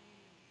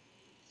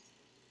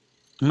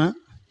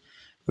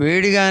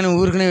వేడిగా అని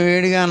ఊరికనే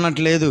వేడిగా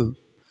అన్నట్లేదు,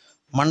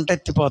 మంట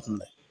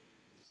ఎత్తిపోతుంది.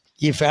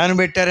 ఈ ఫ్యాన్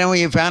పెట్టారేమో,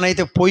 ఈ ఫ్యాన్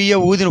అయితే పొయ్యి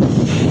ఊదిన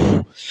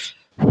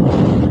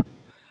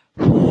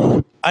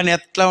అని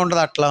ఎట్లా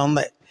ఉంటుంది అట్లా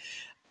ఉంది.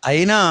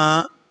 అయినా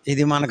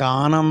ఇది మనకు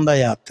ఆనంద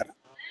యాత్ర.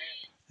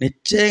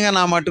 నిశ్చయంగా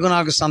నా మటుకు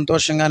నాకు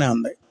సంతోషంగానే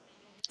ఉంది.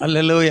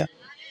 హల్లెలూయా,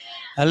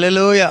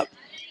 హల్లెలూయా,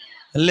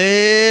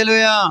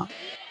 హల్లెలూయా.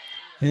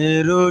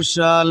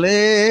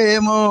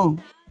 యెరూషలేము,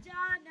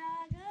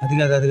 అది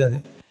కాదు, అది కాదు.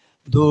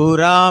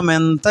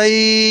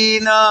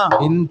 దూరమెంతైనా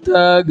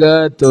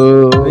ఇంతగతో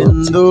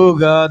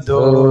విందుగా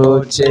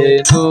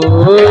దోచెను.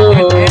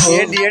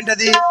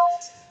 ఏంటది?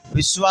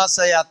 విశ్వాస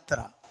యాత్ర.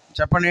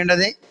 చెప్పండి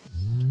ఏంటది?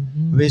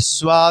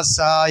 విశ్వాస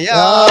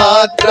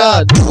యాత్ర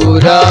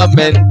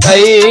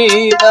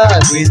దూరమెంతైనా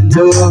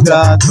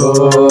విందుగా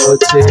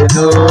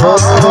దోచెను.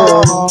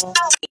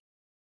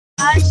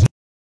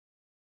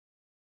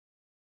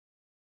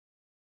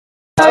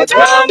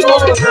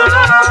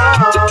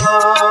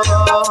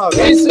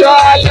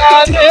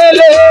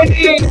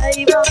 విశ్వాలనేలేని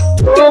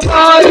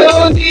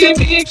కుమారుని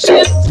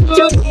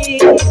వీక్షించు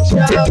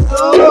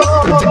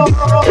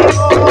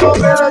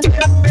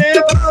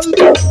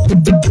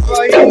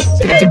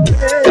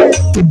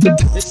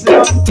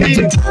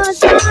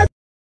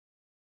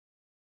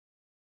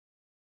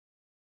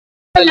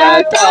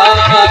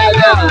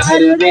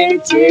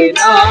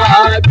దీక్షతో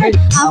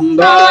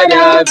అంబర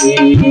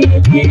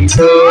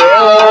వీధిలో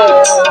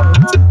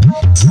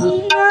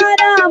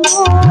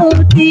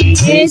మూర్తి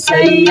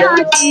యేసయ్యా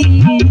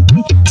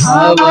కీర్తి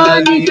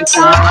అవని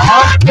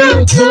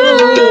తాకుతూ.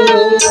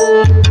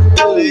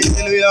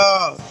 హల్లెలూయా,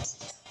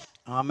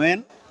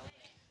 ఆమేన్.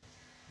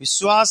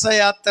 విశ్వాస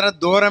యాత్ర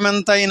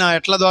దూరమెంతైనా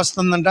ఎట్లా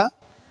దోస్తుందంట?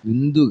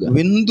 విందుగా.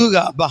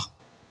 విందుగా. అబ్బా,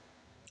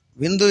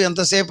 విందు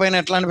ఎంతసేపు అయినా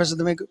ఎట్లా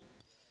అనిపిస్తుంది మీకు?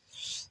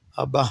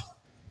 అబ్బా,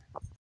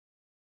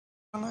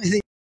 ఇది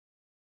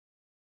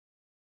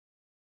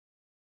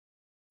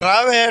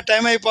రావే,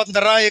 టైం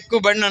అయిపోతుంది రా, ఎక్కువ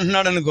బండి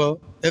అంటున్నాడు అనుకో,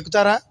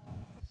 ఎక్కుతారా?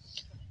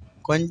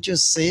 కొంచెం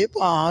సేపు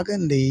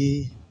ఆగండి,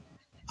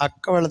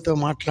 అక్క వాళ్ళతో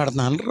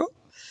మాట్లాడుతున్నారు,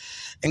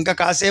 ఇంకా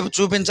కాసేపు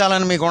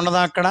చూపించాలని మీకు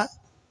ఉండదా అక్కడ?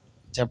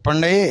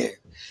 చెప్పండి.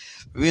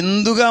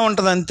 విందుగా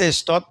ఉంటుంది అంతే.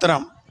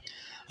 స్తోత్రం,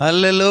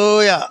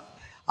 హల్లెలూయా.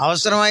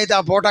 అవసరమైతే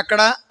ఆ పూట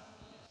అక్కడ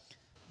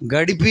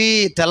గడిపి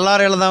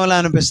తెల్లారి వెళదామని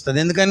అనిపిస్తుంది.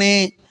 ఎందుకని?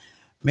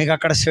 మీకు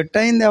అక్కడ సెట్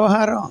అయింది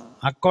వ్యవహారం.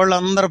 అక్క వాళ్ళు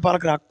అందరూ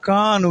పలకరు, అక్క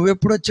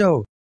నువ్వెప్పుడు వచ్చావు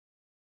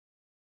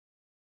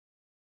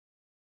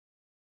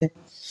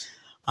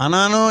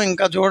అనాను.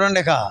 ఇంకా చూడండి,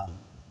 ఇక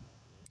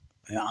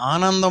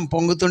ఆనందం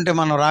పొంగుతుంటే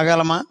మనం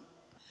రాగలమా?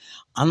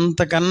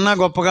 అంతకన్నా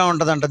గొప్పగా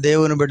ఉంటుందంట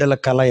దేవుని బిడ్డల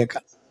కలయిక.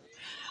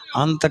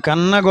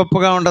 అంతకన్నా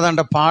గొప్పగా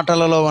ఉంటుందంట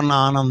పాటలలో ఉన్న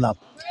ఆనందం.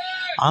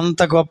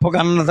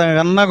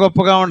 అంతకన్నా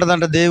గొప్పగా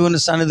ఉంటుందంట దేవుని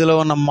సన్నిధిలో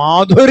ఉన్న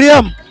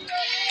మాధుర్యం.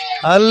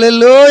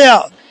 హల్లెలూయా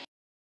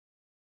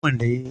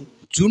అండి.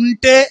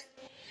 జుంటే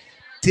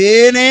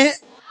తేనె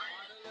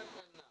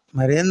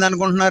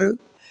మరేందనుకుంటున్నారు?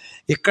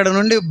 ఇక్కడ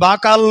నుండి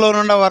బాకాల్లో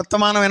నుండి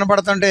వర్తమానం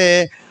వినపడుతుంటే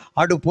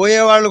అటు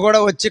పోయేవాళ్ళు కూడా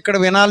వచ్చి ఇక్కడ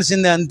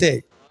వినాల్సిందే అంతే.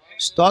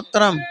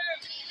 స్తోత్రం.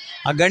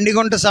 ఆ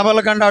గండిగుంట సభల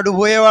కంటే అటు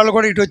పోయేవాళ్ళు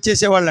కూడా ఇటు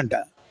వచ్చేసేవాళ్ళంట.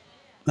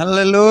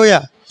 హల్లెలూయా.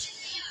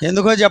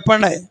 ఎందుకో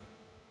చెప్పండి?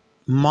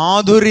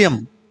 మాధుర్యం,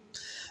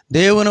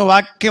 దేవుని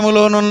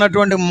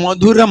వాక్యములోనున్నటువంటి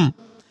మధురం,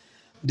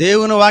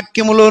 దేవుని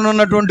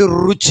వాక్యములోనున్నటువంటి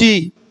రుచి,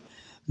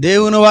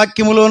 దేవుని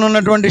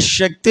వాక్యములోనున్నటువంటి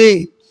శక్తి,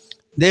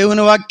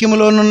 దేవుని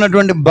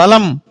వాక్యములోనున్నటువంటి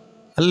బలం.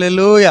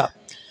 హల్లెలూయా.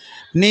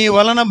 నీ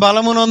వలన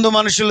బలమునందు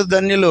మనుషులు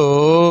ధన్యులు,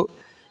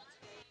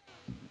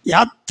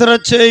 యాత్ర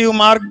చేయు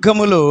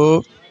మార్గములు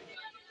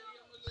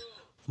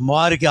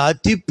వారికి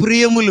అతి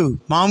ప్రియములు.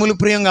 మామూలు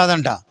ప్రియం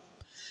కాదంట.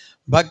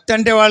 భక్తి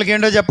అంటే వాళ్ళకి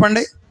ఏంటో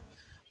చెప్పండి?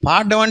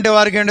 పాడడం అంటే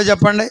వారికి ఏంటో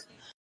చెప్పండి?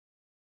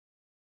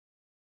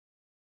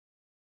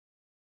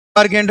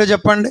 వారికి ఏంటో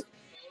చెప్పండి.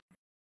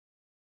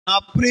 నా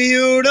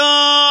ప్రియుడా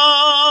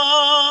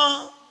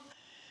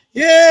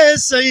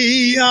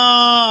యేసయ్యా,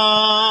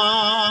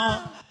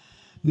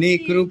 నీ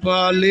కృప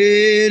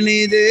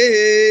లేనిదే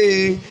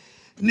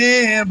నే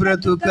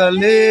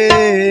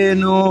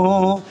బ్రతుకలేను,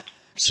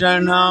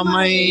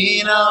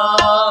 క్షణమైనా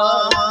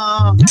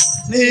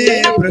నే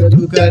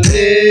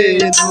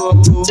బ్రతుకలేను.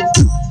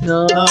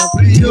 నా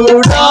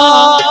ప్రియుడా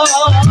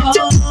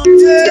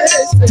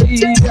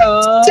యేసయ్యా,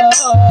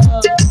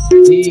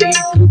 నీ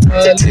కృప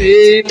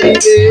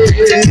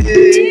లేనిదే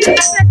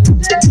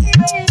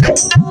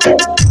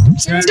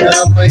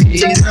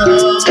క్షణమైనా.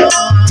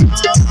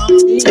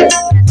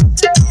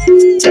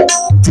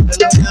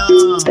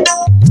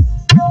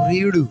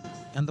 ప్రియుడు,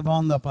 ఎంత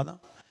బాగుంది ఆ పదం.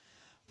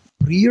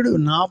 ప్రియుడు,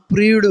 నా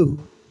ప్రియుడు,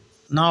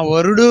 నా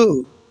వరుడు.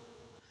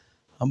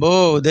 అబ్బో,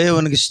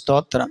 దేవునికి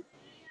స్తోత్రం.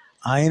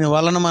 ఆయన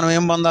వలన మనం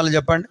ఏం పొందాలి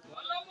చెప్పండి.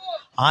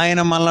 ఆయన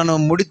మనలను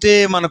ముడితే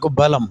మనకు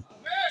బలం,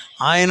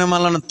 ఆయన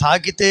మనలను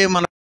తాకితే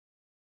మన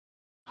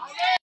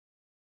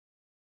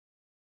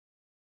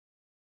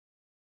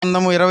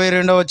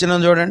 22వ వచనం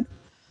చూడండి.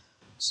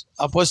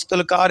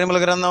 అపోస్తలుల కార్యముల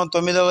గ్రంథం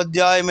 9వ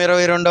అధ్యాయం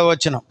 22వ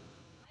వచనం.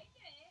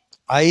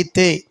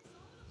 అయితే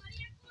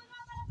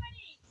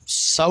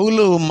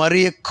సౌలు మరి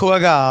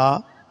ఎక్కువగా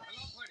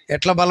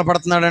ఎట్లా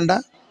బలపడుతున్నాడంట?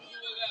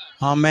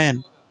 ఆమేన్.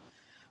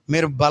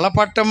 మీరు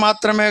బలపడటం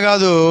మాత్రమే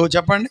కాదు,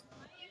 చెప్పండి,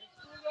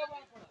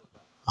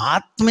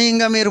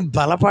 ఆత్మీయంగా మీరు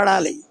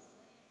బలపడాలి.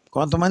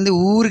 కొంతమంది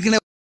ఊరికినే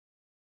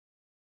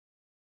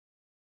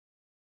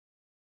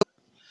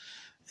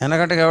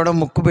వెనకటగా ఎవడో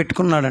ముక్కు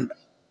పెట్టుకున్నాడంట.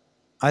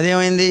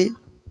 అదేమైంది?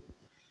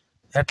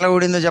 ఎట్లా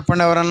ఊడిందో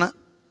చెప్పండి ఎవరన్నా.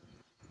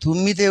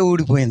 తుమ్మితే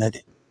ఊడిపోయింది.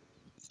 అది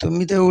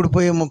తుమ్మితే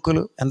ఊడిపోయే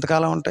ముక్కులు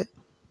ఎంతకాలం ఉంటాయి?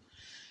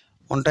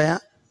 ఉంటాయా?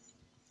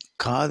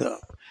 కాదు.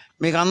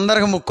 మీకు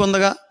అందరికి ముక్కు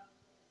ఉందిగా,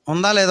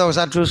 ఉందా లేదా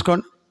ఒకసారి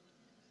చూసుకోండి.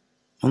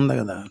 ఉంది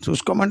కదా,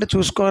 చూసుకోమంటే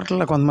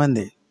చూసుకోవట్లే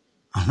కొంతమంది.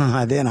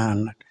 అదేనా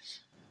అన్నట్టు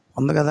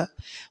ఉంది కదా.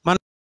 మన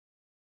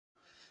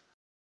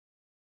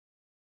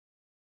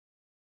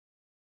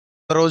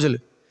రోజులు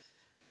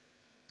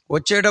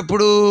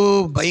వచ్చేటప్పుడు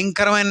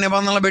భయంకరమైన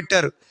నిబంధనలు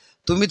పెట్టారు.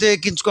 తుమ్మితే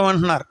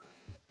ఎక్కించుకోమంటున్నారు.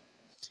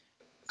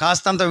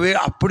 కాస్తంత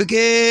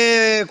అప్పటికే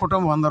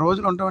కుటుంబం 100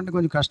 రోజులు ఉంటామంటే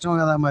కొంచెం కష్టం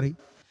కదా. మరి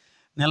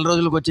నెల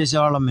రోజులకు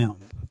వచ్చేసేవాళ్ళం మేము,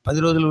 10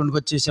 రోజులు ఉండికి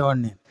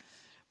వచ్చేసేవాడిని నేను.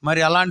 మరి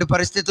అలాంటి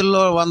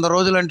పరిస్థితుల్లో 100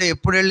 రోజులు అంటే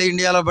ఎప్పుడు వెళ్ళి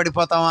ఇండియాలో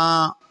పడిపోతామా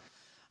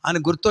అని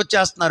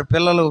గుర్తొచ్చేస్తున్నారు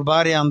పిల్లలు,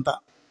 భార్య అంతా.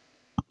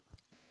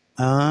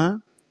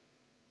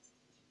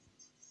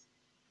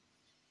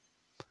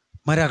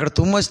 మరి అక్కడ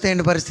తుమ్ము వస్తే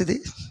ఏంటి పరిస్థితి?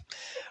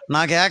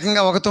 నాకు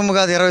ఏకంగా ఒక తుమ్ము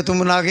కాదు 20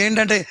 తుమ్ము.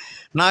 నాకేంటంటే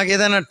నాకు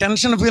ఏదైనా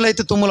టెన్షన్ ఫీల్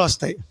అయితే తుమ్ములు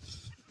వస్తాయి.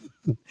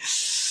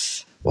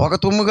 ఒక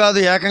తుమ్ము కాదు,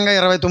 ఏకంగా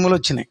 20 తుమ్ములు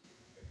వచ్చినాయి.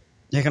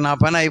 ఇక నా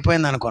పని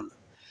అయిపోయింది అనుకోండి.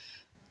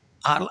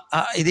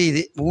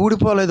 ఇది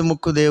ఊడిపోలేదు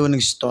ముక్కు.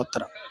 దేవునికి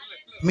స్తోత్రం.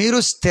 మీరు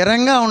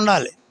స్థిరంగా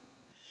ఉండాలి.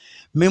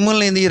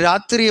 మిమ్మల్ని ఈ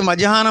రాత్రి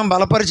మధ్యాహ్నం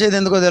బలపరిచేది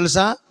ఎందుకో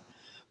తెలుసా?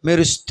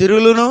 మీరు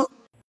స్థిరులను.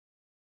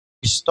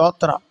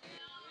 స్తోత్రం.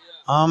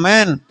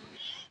 ఆమేన్.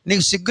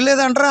 నీకు సిగ్గు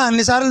లేదంటారా?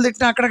 అన్నిసార్లు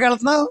తిట్టినా అక్కడికి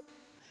వెళ్తున్నావు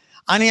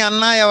అని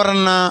అన్నా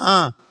ఎవరన్నా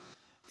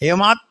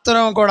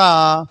ఏమాత్రం కూడా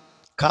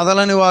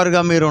కదలని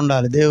వారుగా మీరు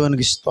ఉండాలి.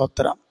 దేవునికి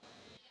స్తోత్రం.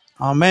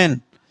 ఆమేన్.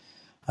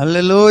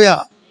 హల్లెలూయా.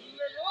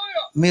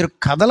 మీరు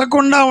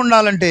కదలకుండా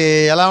ఉండాలంటే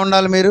ఎలా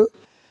ఉండాలి? మీరు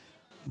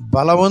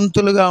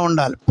బలవంతులుగా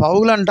ఉండాలి.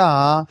 పౌలంట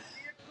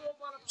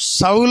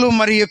సౌలు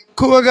మరి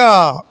ఎక్కువగా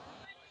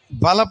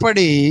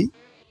బలపడి,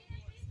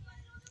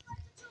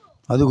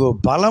 అదిగో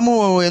బలము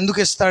ఎందుకు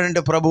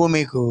ఇస్తాడంటే ప్రభువు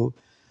మీకు,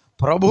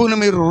 ప్రభువుని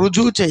మీరు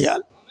రుజువు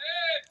చేయాలి.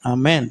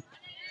 ఆమేన్.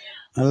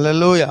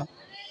 హల్లెలూయా.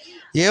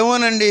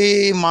 ఏమోనండి,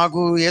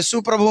 మాకు యేసు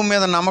ప్రభువు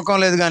మీద నమ్మకం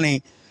లేదు, కానీ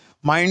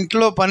మా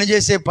ఇంట్లో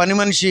పనిచేసే పని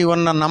మనిషి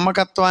ఉన్న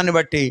నమ్మకత్వాన్ని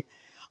బట్టి,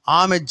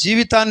 ఆమె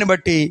జీవితాన్ని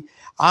బట్టి,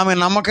 ఆమె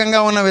నమ్మకంగా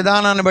ఉన్న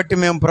విధానాన్ని బట్టి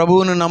మేము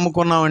ప్రభువుని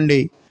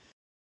నమ్ముకున్నామండి.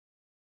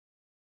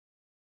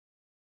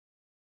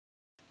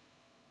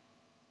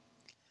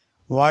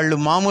 వాళ్ళు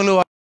మామూలు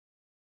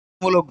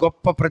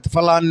గొప్ప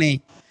ప్రతిఫలాన్ని,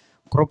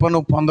 కృపను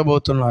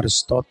పొందబోతున్నారు.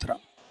 స్తోత్రం.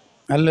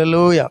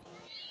 హల్లెలూయా.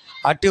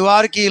 అట్టి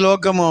వారికి ఈ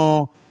లోకము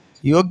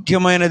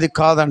యోగ్యమైనది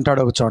కాదంటాడు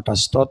ఒక చోట.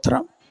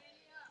 స్తోత్రం.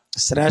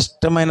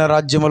 శ్రేష్టమైన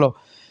రాజ్యములో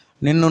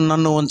నిన్ను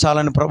నన్ను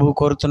ఉంచాలని ప్రభువు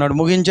కోరుతున్నాడు.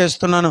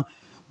 ముగించేస్తున్నాను.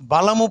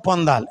 బలము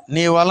పొందాలి.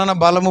 నీ వలన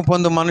బలము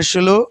పొందు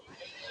మనుషులు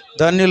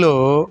ధన్యులు.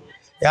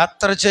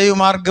 యాత్ర చేయు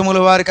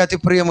మార్గములు వారికి అతి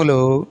ప్రియములు.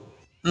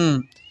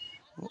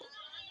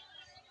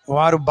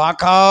 వారు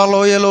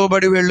బాకాలోయలో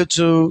బడి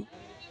వెళ్ళుచు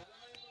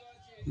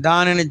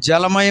దానిని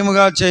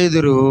జలమయముగా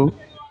చేయుదురు.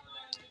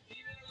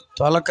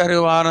 తొలకరి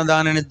వాన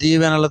దానిని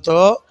దీవెనలతో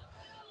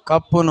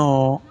కప్పును.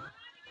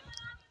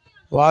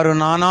 వారు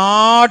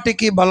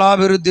నానాటికి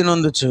బలాభివృద్ధి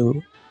నొందుచు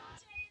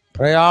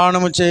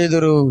ప్రయాణము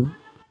చేయుదురు.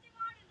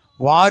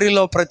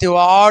 వారిలో ప్రతి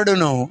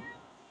వాడును.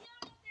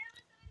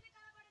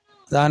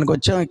 దానికి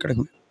వచ్చాం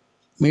ఇక్కడికి.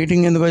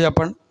 మీటింగ్ ఎందుకో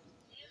చెప్పండి.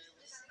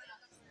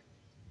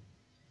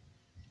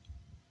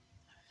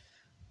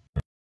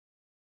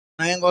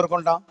 ఏం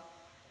కోరుకుంటాం?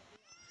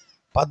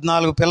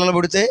 14 పిల్లలు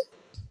పుడితే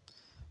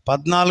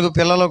 14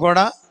 పిల్లలు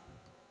కూడా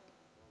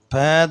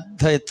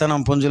పెద్ద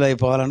ఇత్తనం పుంజులు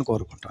అయిపోవాలని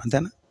కోరుకుంటాం,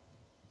 అంతేనా?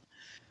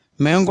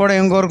 మేము కూడా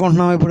ఏం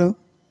కోరుకుంటున్నాం ఇప్పుడు?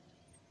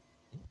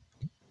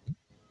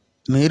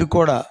 మీరు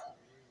కూడా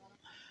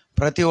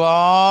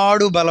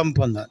ప్రతివాడు బలం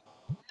పొందాలి,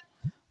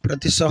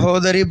 ప్రతి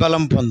సహోదరి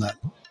బలం పొందాలి.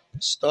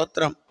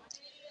 స్తోత్రం.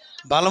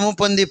 బలము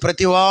పొంది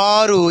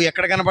ప్రతివారు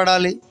ఎక్కడ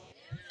కనపడాలి?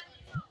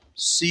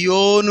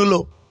 సియోనులో.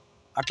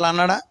 అట్లా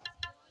అన్నాడా?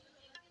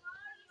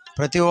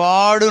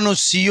 ప్రతివాడును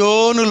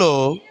సియోనులో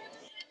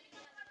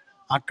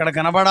అక్కడ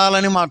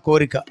కనబడాలని మా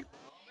కోరిక.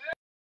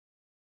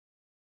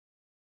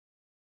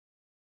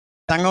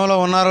 సంఘంలో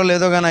ఉన్నారో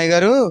లేదో కానీ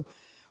అయ్యగారు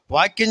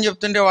వాక్యం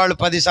చెప్తుంటే వాళ్ళు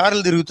 10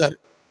 సార్లు తిరుగుతారు.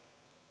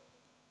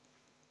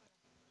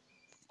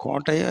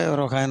 కోటయ్య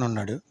ఎవరో ఒక ఆయన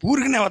ఉన్నాడు,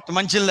 ఊరికినే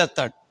మంచిలు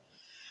తెస్తాడు,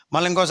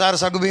 మళ్ళీ ఇంకోసారి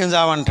సగ్గుబియ్యం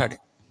చావంటాడు,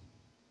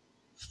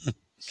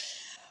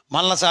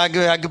 మళ్ళీ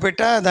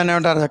అగ్గిపెట్ట దాన్ని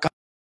ఏమంటారు,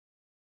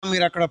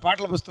 మీరు అక్కడ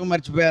పాటల పుస్తకం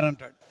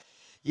మర్చిపోయారంటాడు.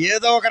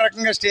 ఏదో ఒక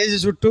రకంగా స్టేజ్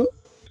చుట్టూ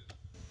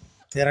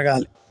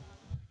తిరగాలి,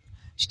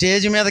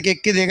 స్టేజ్ మీదకి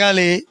ఎక్కి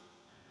దిగాలి.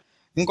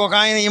 ఇంకొక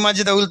ఆయన ఈ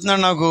మధ్య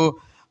తగులుతున్నాడు నాకు,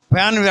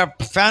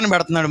 ఫ్యాన్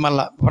పెడుతున్నాడు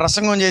మళ్ళా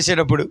ప్రసంగం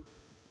చేసేటప్పుడు,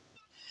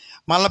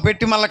 మళ్ళీ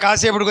పెట్టి మళ్ళీ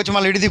కాసేపటికి వచ్చి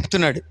మళ్ళీ ఇడి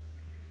తిప్పుతున్నాడు.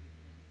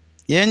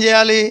 ఏం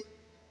చేయాలి?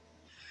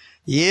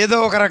 ఏదో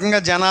ఒక రకంగా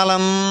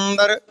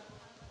జనాలందరూ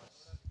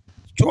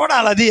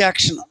చూడాలి, అది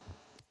యాక్షన్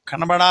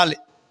కనబడాలి.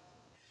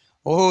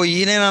 ఓహో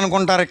ఈయనేని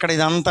అనుకుంటారు ఇక్కడ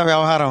ఇదంతా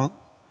వ్యవహారం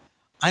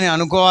అని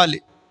అనుకోవాలి.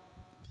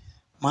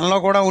 మనలో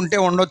కూడా ఉంటే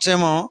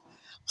ఉండొచ్చేమో,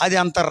 అది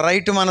అంత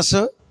రైట్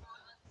మనసు,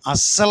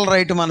 అస్సలు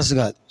రైట్ మనసు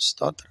కాదు.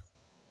 స్తోత్రం.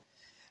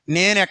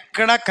 నేను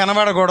ఎక్కడా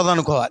కనబడకూడదు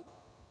అనుకోవాలి.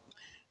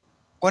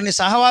 కొన్ని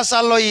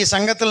సహవాసాల్లో ఈ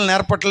సంగతులు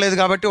నేర్పట్లేదు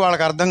కాబట్టి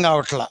వాళ్ళకి అర్థం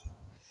కావట్లా.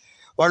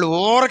 వాళ్ళు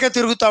ఊరకే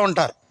తిరుగుతూ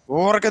ఉంటారు.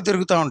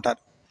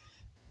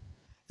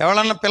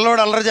 ఎవరన్నా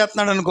పిల్లోడు అల్లరి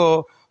చేస్తున్నాడు అనుకో,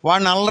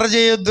 వాడిని అల్లరి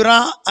చేయొద్దురా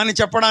అని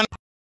చెప్పడానికి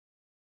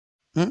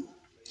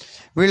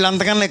వీళ్ళు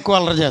అంతకన్నా ఎక్కువ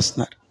అల్లరి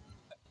చేస్తున్నారు.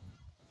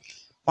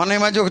 మొన్న ఈ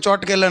మధ్య ఒక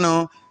చోటుకి వెళ్ళాను,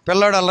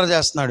 పిల్లోడు అల్లరి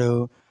చేస్తున్నాడు.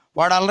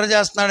 వాడు అల్లరి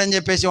చేస్తున్నాడని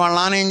చెప్పేసి వాళ్ళ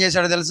నాన్న ఏం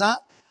చేశాడు తెలుసా?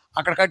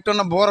 అక్కడ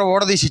కట్టున్న బోర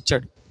ఊడదీసి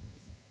ఇచ్చాడు.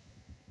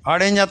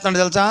 వాడేం చేస్తున్నాడు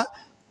తెలుసా?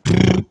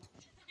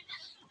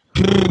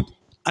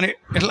 అని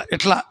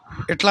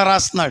ఇట్లా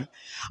రాస్తున్నాడు.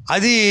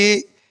 అది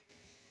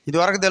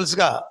ఇదివరకు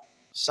తెలుసుగా,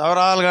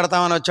 సవరాలు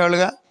కడతామని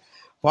వచ్చేవాళ్ళుగా.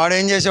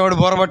 వాడేం చేసేవాడు?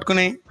 బోర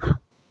పట్టుకుని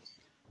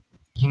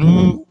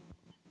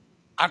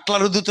అట్లా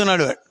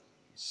రుద్దుతున్నాడు వాడు.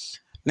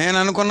 నేను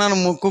అనుకున్నాను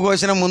ముక్కు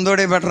కోసిన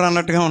ముందోడే బెటర్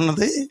అన్నట్టుగా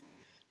ఉన్నది.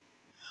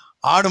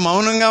 ఆడు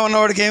మౌనంగా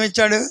ఉన్నవాడికి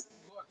ఏమిచ్చాడు?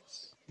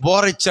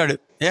 బోర ఇచ్చాడు.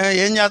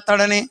 ఏం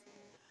చేస్తాడని?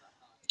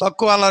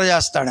 తక్కువ అల్లరి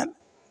చేస్తాడని.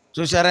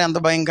 చూసారా ఎంత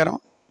భయంకరం?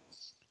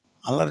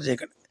 అల్లరి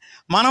చేయకండి.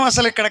 మనం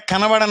అసలు ఇక్కడ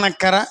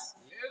కనబడనక్కరా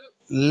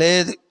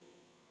లేదు,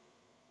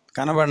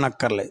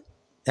 కనబడనక్కర్లేదు.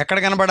 ఎక్కడ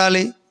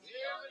కనబడాలి?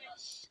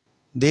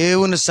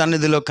 దేవుని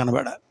సన్నిధిలో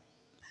కనబడాలి.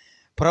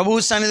 ప్రభువు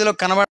సన్నిధిలో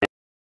కనబడాలి.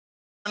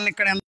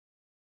 ఇక్కడ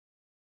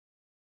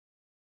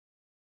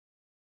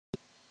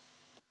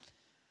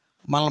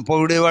మనల్ని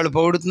పొగిడేవాళ్ళు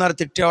పొగుడుతున్నారు,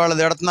 తిట్టేవాళ్ళు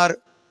తిడుతున్నారు,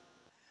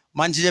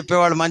 మంచి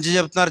చెప్పేవాళ్ళు మంచి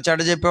చెప్తున్నారు,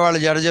 చెడ్డ చెప్పేవాళ్ళు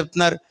చెడ్డ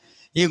చెప్తున్నారు.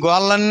 ఈ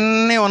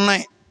గోళ్ళన్నీ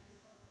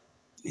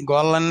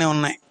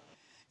ఉన్నాయి.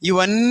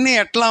 ఇవన్నీ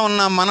ఎట్లా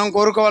ఉన్నా మనం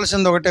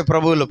కోరుకోవాల్సింది ఒకటే,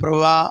 ప్రభువులు.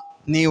 ప్రభువా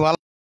నీ వల్ల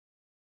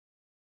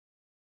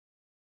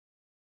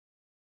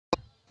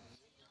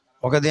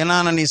ఒక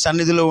దినాన నీ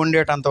సన్నిధిలో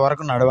ఉండేటంత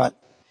వరకు నడవాలి.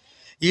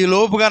 ఈ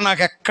లోపుగా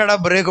నాకు ఎక్కడ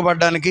బ్రేక్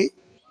పడ్డానికి,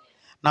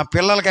 నా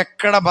పిల్లలకి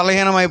ఎక్కడ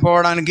బలహీనం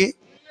అయిపోవడానికి,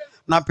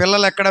 నా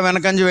పిల్లలు ఎక్కడ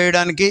వెనకంజ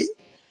వేయడానికి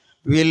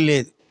వీలు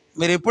లేదు.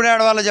 మీరు ఎప్పుడు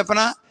ఆడవాలో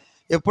చెప్పనా?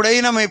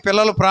 ఎప్పుడైనా మీ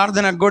పిల్లలు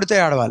ప్రార్థన ఎగ్గొడితే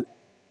ఆడవాలి.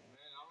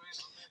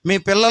 మీ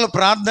పిల్లలు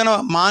ప్రార్థన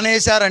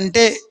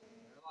మానేశారంటే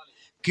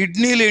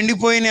కిడ్నీలు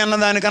ఎండిపోయినాయి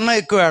అన్నదానికన్నా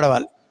ఎక్కువ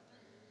ఆడవాలి.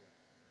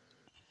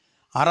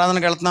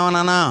 ఆరాధనకి వెళ్తున్నావా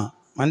నాన్న?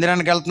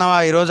 మందిరానికి వెళ్తున్నావా?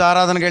 ఈరోజు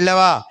ఆరాధనకి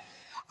వెళ్ళావా?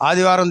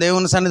 ఆదివారం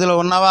దేవుని సన్నిధిలో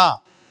ఉన్నావా?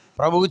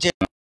 ప్రభువు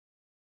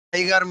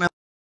అయ్యగారి మీద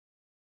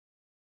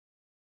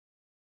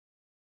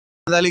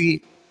కలిగి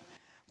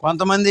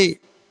కొంతమంది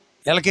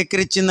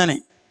ఎలకెక్కిరించిందని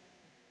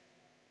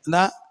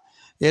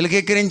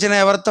ఎలకెక్కిరించిన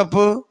ఎవరు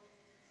తప్పు?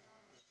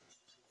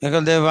 ఇక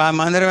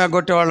మందిరం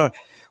ఎగ్గొట్టేవాళ్ళు.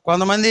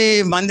 కొంతమంది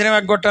మందిరం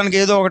ఎగ్గొట్టడానికి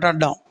ఏదో ఒకటి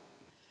అడ్డం.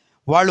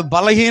 వాళ్ళు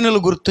బలహీనులు,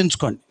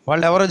 గుర్తుంచుకోండి.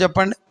 వాళ్ళు ఎవరో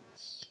చెప్పండి.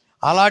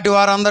 అలాంటి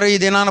వారందరూ ఈ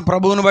దినాన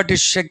ప్రభువుని బట్టి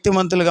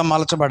శక్తిమంతులుగా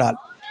మలచబడాలి,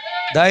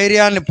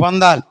 ధైర్యాన్ని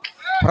పొందాలి.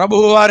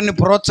 ప్రభువు వారిని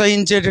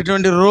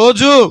ప్రోత్సహించేటటువంటి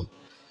రోజు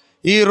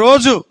ఈ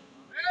రోజు.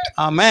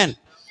 ఆమేన్.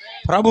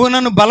 ప్రభువు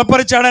నన్ను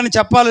బలపరిచాడని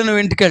చెప్పాలి.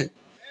 నువ్వు ఇంటికెళ్ళి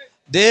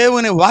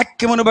దేవుని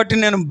వాక్యమును బట్టి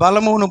నేను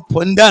బలమును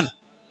పొందాను.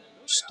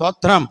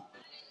 స్తోత్రం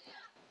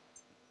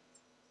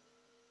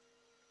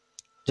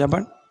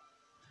చెప్పండి.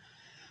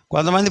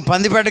 కొంతమంది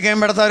పందిపేటకి ఏం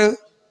పెడతారు?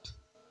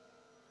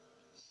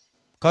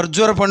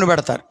 ఖర్జూర పండు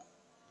పెడతారు.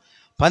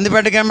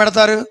 పందిపేటకి ఏం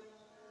పెడతారు?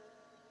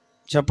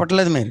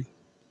 చెప్పట్లేదు మీరు,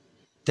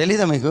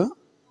 తెలీదా మీకు?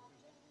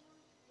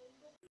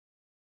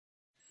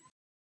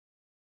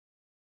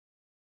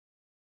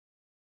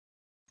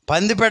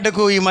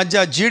 పందిపెట్టకు ఈ మధ్య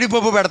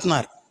జీడిపప్పు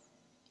పెడుతున్నారు.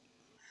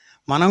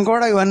 మనం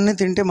కూడా ఇవన్నీ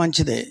తింటే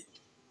మంచిదే,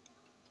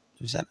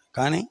 చూసారు.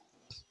 కానీ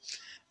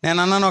నేను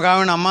అన్నాను ఒక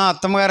ఆవిడ, అమ్మ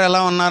అత్తమ్మగారు ఎలా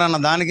ఉన్నారన్న,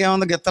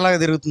 దానికేముంది గిత్తలాగా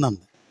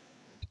తిరుగుతుందంది.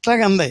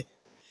 ఇట్లాగే అంది.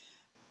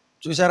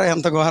 చూసారా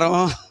ఎంత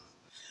ఘోరమో,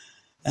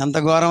 ఎంత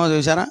ఘోరమో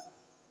చూసారా.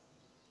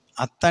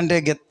 అత్త అంటే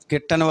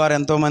గిట్టని వారు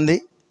ఎంతోమంది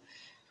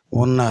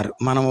ఉన్నారు.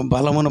 మనము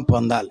బలమును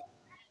పొందాలి.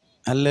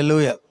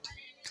 హల్లెలూయా.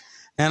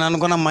 నేను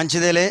అనుకున్న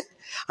మంచిదేలే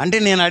అంటే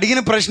నేను అడిగిన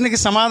ప్రశ్నకి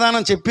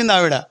సమాధానం చెప్పింది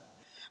ఆవిడ,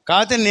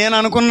 కాకపోతే నేను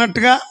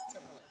అనుకున్నట్టుగా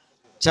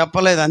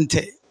చెప్పలేదు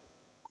అంతే.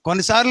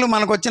 కొన్నిసార్లు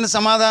మనకు వచ్చిన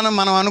సమాధానం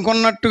మనం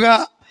అనుకున్నట్టుగా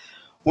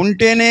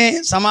ఉంటేనే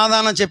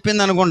సమాధానం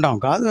చెప్పింది అనుకుంటాం,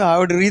 కాదు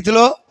ఆవిడ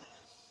రీతిలో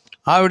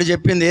ఆవిడ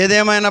చెప్పింది.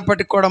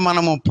 ఏదేమైనప్పటికీ కూడా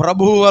మనము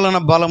ప్రభువు వలన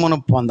బలమును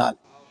పొందాలి.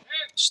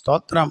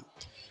 స్తోత్రం.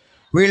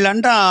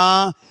 వీళ్ళంట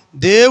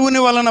దేవుని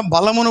వలన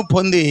బలమును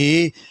పొంది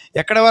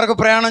ఎక్కడి వరకు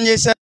ప్రయాణం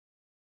చేశారు?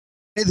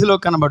 సన్నిధిలో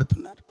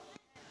కనబడుతున్నారు.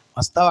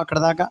 వస్తావు అక్కడ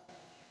దాకా?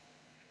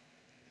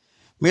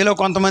 మీలో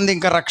కొంతమంది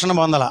ఇంకా రక్షణ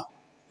పొందలా,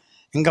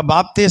 ఇంకా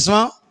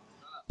బాప్తిస్మం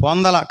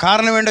పొందలా.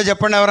 కారణం ఏంటో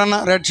చెప్పండి ఎవరన్నా.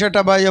 రెడ్ షర్ట్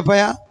అబ్బాయి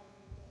చెప్పాయా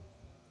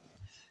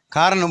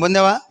కారణం?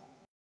 పొందావా?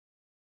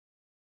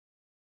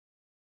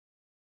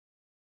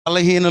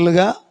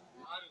 బలహీనులుగా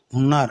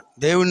ఉన్నారు.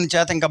 దేవుని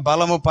చేత ఇంకా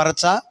బలము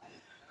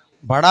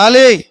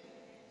పరచబడాలి.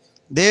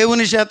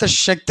 దేవుని చేత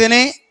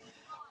శక్తిని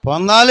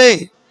పొందాలి.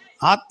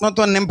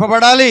 ఆత్మతో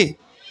నింపబడాలి.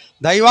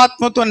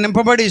 దైవాత్మతో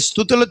నింపబడి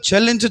స్తుతులు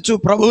చెల్లించుచు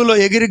ప్రభువులో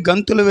ఎగిరి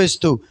గంతులు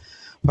వేస్తూ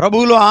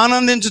ప్రభువులో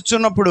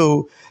ఆనందించుచున్నప్పుడు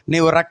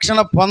నీవు రక్షణ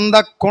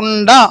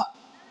పొందకుండా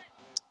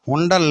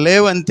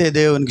ఉండలేవంతే.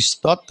 దేవునికి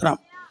స్తోత్రం.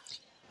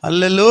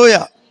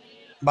 హల్లెలూయా.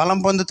 బలం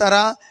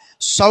పొందుతారా?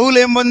 సౌలు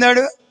ఏం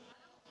పొందాడు?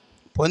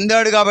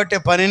 పొందాడు కాబట్టి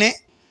పనిని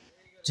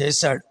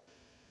చేశాడు.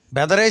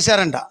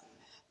 బెదరేశారంట,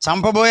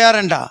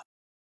 చంపబోయారంట.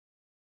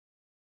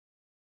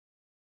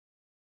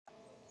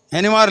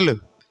 ఎనిమార్లు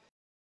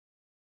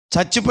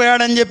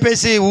చచ్చిపోయాడని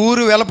చెప్పేసి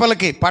ఊరు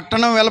వెలపలకి,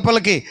 పట్టణం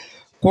వెలపలకి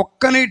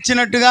కుక్కని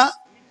ఈడ్చినట్టుగా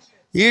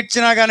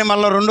ఈడ్చినా కానీ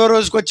మళ్ళీ రెండో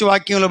రోజుకి వచ్చి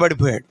వాక్యంలో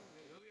పడిపోయాడు.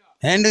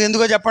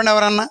 ఎందుకో చెప్పండి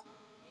ఎవరన్నా.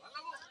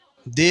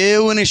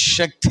 దేవుని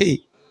శక్తి.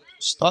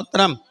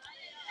 స్తోత్రం.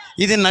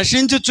 ఇది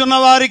నశించుచున్న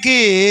వారికి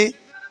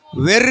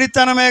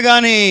వెర్రితనమే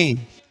గాని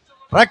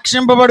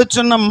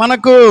రక్షింపబడుచున్న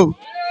మనకు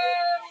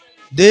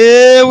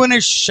దేవుని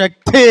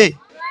శక్తి.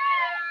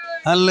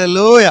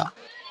 హల్లెలూయా.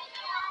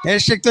 ఏ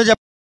శక్తితో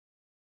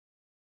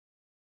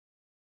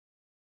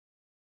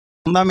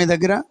ఉందా మీ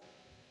దగ్గర?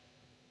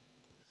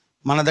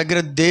 మన దగ్గర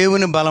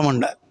దేవుని బలం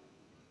ఉండాలి.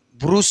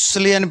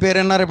 బ్రూస్లీ అని పేరు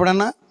అన్నారు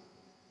ఎప్పుడన్నా?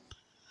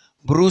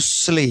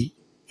 బ్రూస్లీ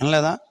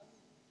అనలేదా?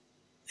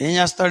 ఏం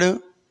చేస్తాడు?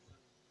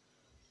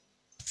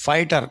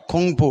 ఫైటర్,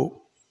 కుంగ్ఫు,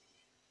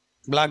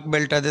 బ్లాక్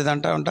బెల్ట్ అది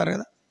అంటూ ఉంటారు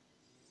కదా,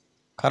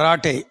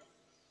 కరాటే.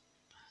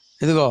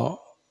 ఇదిగో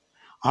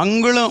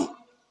అంగుళం,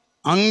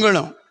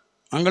 అంగుళం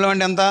అంగుళం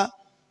అంటే ఎంత?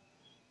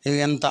 ఇది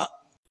ఎంత?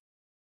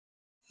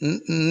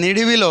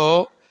 నిడివిలో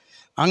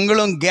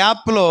అంగుళం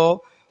గ్యాప్లో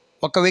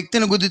ఒక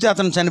వ్యక్తిని గుద్దితే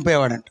అతను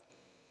చనిపోయేవాడంట.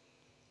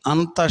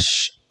 అంత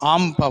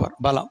ఆర్మ్ పవర్,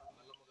 బలం.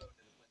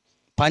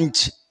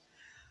 పంచ్.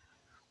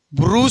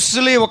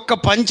 బ్రూస్లీ ఒక్క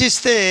పంచ్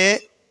ఇస్తే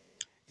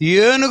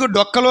ఏనుగు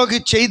డొక్కలోకి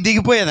చెయ్యి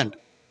దిగిపోయేదంట.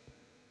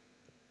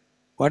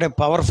 వాట్ ఏ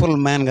పవర్ఫుల్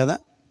మ్యాన్ కదా.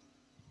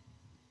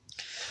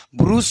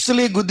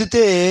 బ్రూస్లీ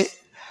గుద్దితే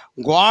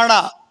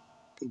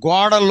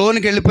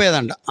గోడలోనికి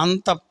వెళ్ళిపోయేదంట.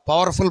 అంత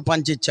పవర్ఫుల్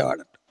పంచ్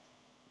ఇచ్చేవాడంట.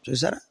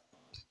 చూసారా?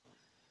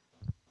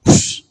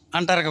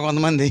 అంటారు కదా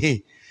కొంతమంది,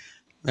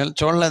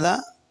 చూడలేదా?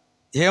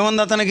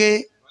 ఏముంది అతనికి?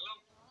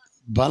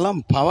 బలం,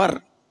 పవర్.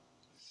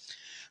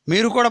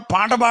 మీరు కూడా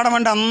పాట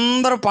పాడమంటే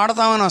అందరూ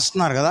పాడతామని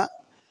వస్తున్నారు కదా.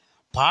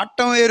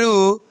 పాడటం వేరు,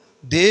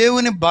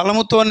 దేవుని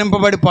బలముతో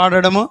నింపబడి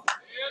పాడడము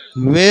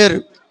వేరు.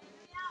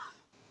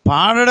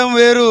 పాడడం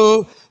వేరు,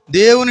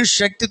 దేవుని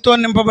శక్తితో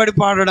నింపబడి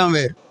పాడడం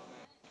వేరు.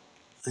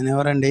 ఆయన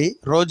ఎవరండి?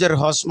 రోజర్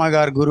హోస్మా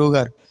గారు, గురువు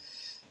గారు.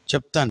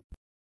 చెప్తాను.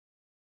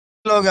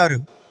 గారు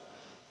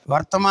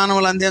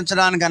వర్తమానములు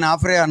అందించడానికి అని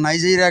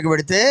నైజీరియాకి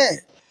పెడితే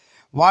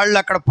వాళ్ళు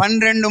అక్కడ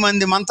 12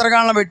 మంది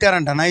మంత్రగాళ్ళను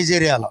పెట్టారంట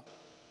నైజీరియాలో.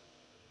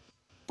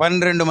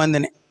 12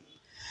 మందిని.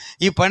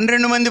 ఈ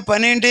 12 మంది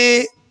పని ఏంటి?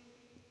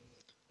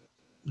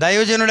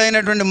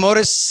 దైవజనుడైనటువంటి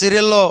మోరిస్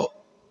సిరిల్లో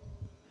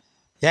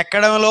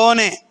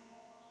ఎక్కడంలోనే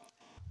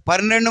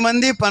 12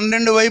 మంది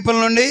 12 వైపుల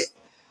నుండి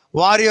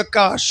వారి యొక్క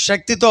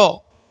శక్తితో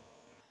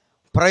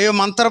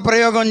మంత్ర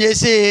ప్రయోగం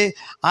చేసి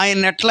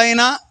ఆయన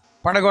ఎట్లయినా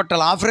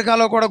పడగొట్టాలి.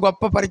 ఆఫ్రికాలో కూడా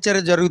గొప్ప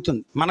పరిచర్య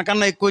జరుగుతుంది.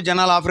 మనకన్నా ఎక్కువ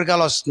జనాలు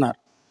ఆఫ్రికాలో వస్తున్నారు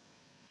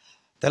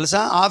తెలుసా.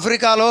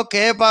 ఆఫ్రికాలో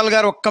కేపాల్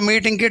గారు ఒక్క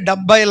మీటింగ్కి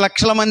 70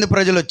 లక్షల మంది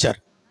ప్రజలు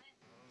వచ్చారు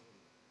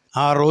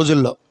ఆ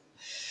రోజుల్లో.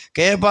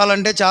 కేపాల్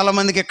అంటే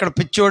చాలామందికి ఇక్కడ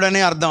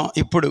పిచ్చోడని అర్థం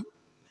ఇప్పుడు,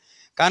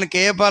 కానీ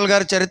కేపాల్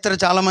గారి చరిత్ర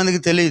చాలామందికి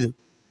తెలియదు.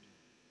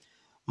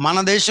 మన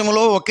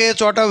దేశంలో ఒకే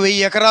చోట 1000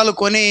 ఎకరాలు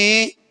కొని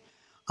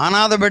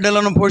అనాథ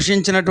బిడ్డలను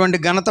పోషించినటువంటి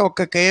ఘనత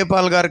ఒక్క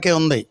కేపాల్ గారికే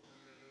ఉంది.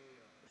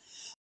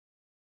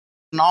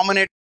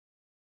 నామినేట్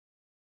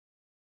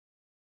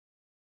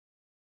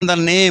ద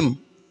నేమ్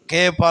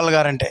కేపాల్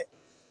గారంటే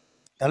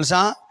తెలుసా.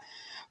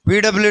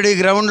 పీడబ్ల్యూడి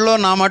గ్రౌండ్లో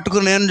నా మట్టుకు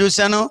నేను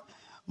చూశాను.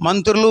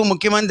 మంత్రులు,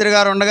 ముఖ్యమంత్రి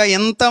గారు ఉండగా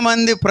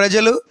ఎంతమంది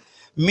ప్రజలు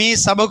మీ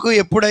సభకు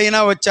ఎప్పుడైనా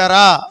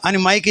వచ్చారా అని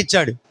మైక్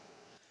ఇచ్చాడు.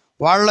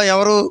 వాళ్ళలో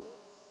ఎవరు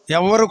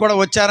ఎవరు కూడా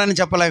వచ్చారని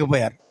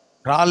చెప్పలేకపోయారు.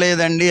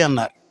 రాలేదండి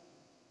అన్నారు.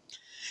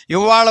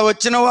 ఇవాళ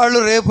వచ్చిన వాళ్ళు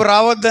రేపు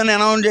రావద్దని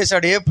అనౌన్స్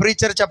చేశాడు. ఏ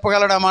ప్రీచర్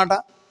చెప్పగలడు ఆ మాట?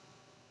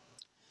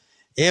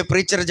 ఏ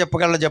ప్రీచర్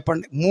చెప్పగలడు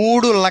చెప్పండి?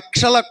 3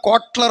 లక్షల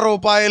కోట్ల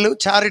రూపాయలు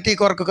చారిటీ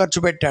కొరకు ఖర్చు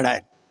పెట్టాడు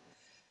ఆయన.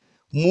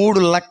 3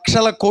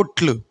 లక్షల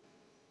కోట్లు.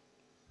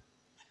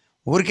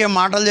 ఊరికే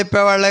మాటలు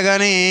చెప్పేవాళ్లే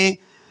కానీ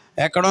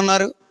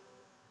ఎక్కడున్నారు?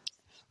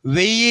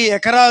 1000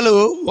 ఎకరాలు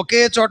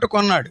ఒకే చోట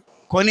కొన్నాడు.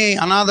 కొని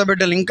అనాథ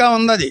బిడ్డలు, ఇంకా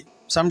ఉంది అది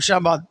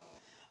శంషాబాద్,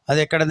 అది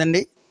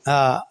ఎక్కడదండి,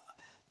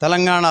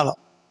 తెలంగాణలో.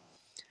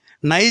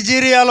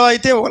 నైజీరియాలో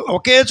అయితే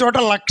ఒకే చోట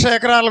 1,00,000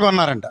 ఎకరాలు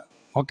కొన్నారంట.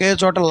 ఒకే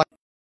చోట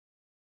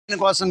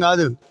కోసం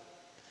కాదు,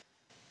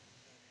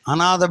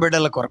 అనాథ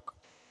బిడ్డల కొరకు,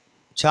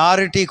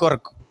 చారిటీ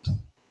కొరకు.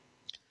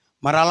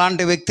 మరి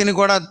అలాంటి వ్యక్తిని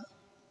కూడా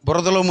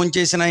బురదలో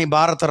ముంచేసిన ఈ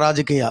భారత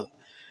రాజకీయాలు.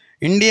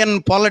 Indian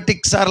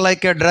politics are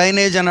like A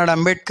drainage అన్నాడు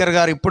అంబేద్కర్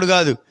గారు. ఇప్పుడు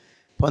కాదు,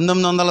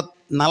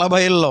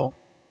 1940ల్లో,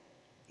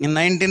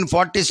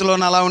 1940స్లో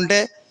అలా ఉంటే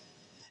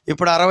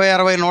ఇప్పుడు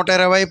 60,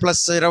 120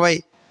 ప్లస్ 20,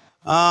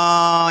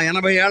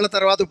 80 ఏళ్ల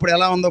తర్వాత ఇప్పుడు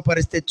ఎలా ఉందో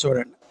పరిస్థితి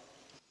చూడండి.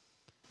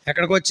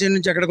 ఎక్కడికి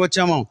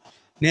వచ్చామో.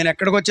 నేను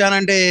ఎక్కడికి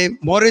వచ్చానంటే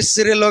మోరిస్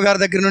సిరిల్లో గారి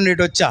దగ్గర నుండి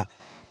ఇటు వచ్చా.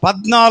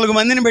 14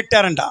 మందిని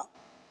పెట్టారంట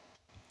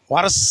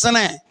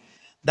వరుసనే.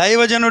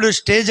 దైవజనుడు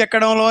స్టేజ్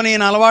ఎక్కడంలో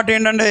నేను అలవాటు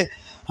ఏంటంటే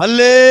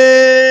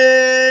హల్లెలూయా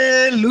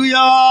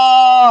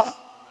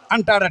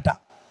అంటాడట.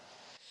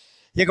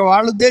 ఇక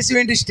వాళ్ళ ఉద్దేశం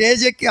ఏంటి?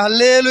 స్టేజ్ ఎక్కి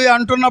హల్లెలూయా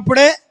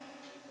అంటున్నప్పుడే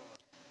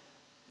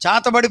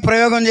చాతబడి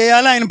ప్రయోగం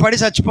చేయాలి, ఆయన పడి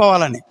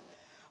చచ్చిపోవాలని.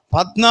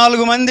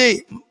 14 మంది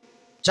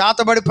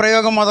చాతబడి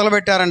ప్రయోగం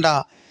మొదలుపెట్టారంట.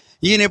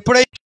 ఈయన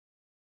ఎప్పుడైతే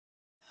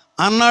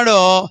అన్నాడో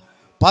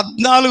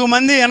 14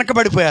 మంది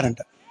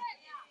వెనకబడిపోయారంట.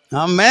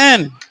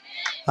 ఆమేన్,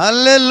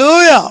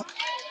 హల్లెలూయా,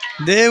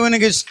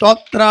 దేవునికి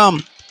స్తోత్రం.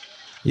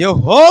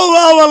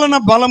 యెహోవా వలన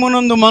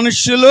బలమునందు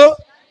మనుష్యులు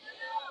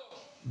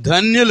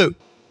ధన్యులు.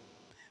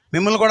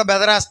 మిమ్మల్ని కూడా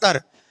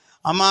బెదరేస్తారు.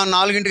 అమ్మ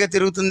 4ంటికే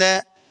తిరుగుతుందే,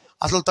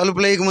 అసలు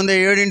తలుపులు వేయకముందే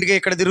 7ంటికే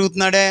ఇక్కడ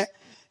తిరుగుతున్నాడే,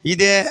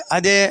 ఇదే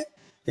అదే,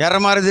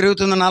 ఎర్రమారి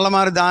తిరుగుతుంది,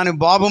 నల్లమారి, దాని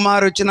బాబు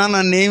మారి వచ్చినా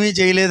నన్ను ఏమీ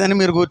చేయలేదని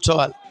మీరు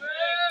కూర్చోవాలి.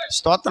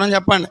 స్తోత్రం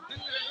చెప్పండి.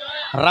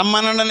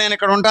 రమ్మనండి, నేను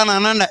ఇక్కడ ఉంటాను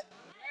అనండి.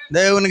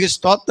 దేవునికి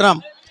స్తోత్రం.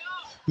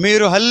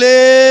 మీరు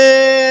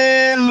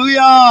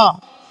హల్లెలూయా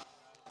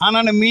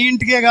అనండి. మీ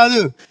ఇంటికే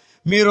కాదు,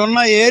 మీరున్న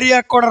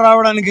ఏరియాకు కూడా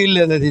రావడానికి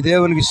వీల్లేదు. అది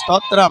దేవునికి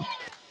స్తోత్రం.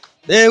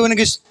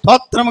 దేవునికి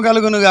స్తోత్రం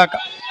కలుగునుగాక.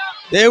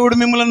 దేవుడు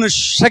మిమ్మల్ని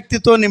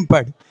శక్తితో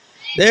నింపాడు.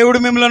 దేవుడు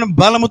మిమ్మల్ని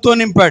బలముతో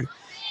నింపాడు.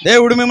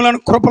 దేవుడు మిమ్మల్ని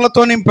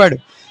కృపలతో నింపాడు.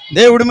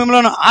 దేవుడు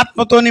మిమ్మల్ని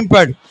ఆత్మతో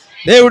నింపాడు.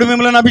 దేవుడు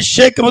మిమ్మల్ని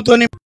అభిషేకముతో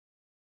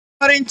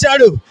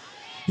నింపాడు.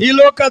 ఈ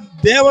లోక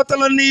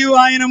దేవతలన్నీ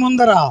ఆయన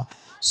ముందర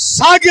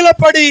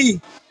సాగిలపడి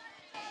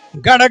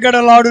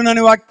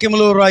గడగడలాడునని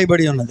వాక్యములో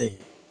రాయబడి ఉన్నది.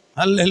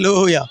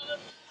 హల్లెలూయా.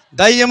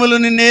 దయ్యములు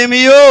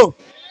నిన్నేమియో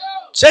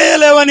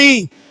చేయలేవని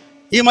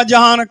ఈ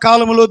మధ్యాహ్న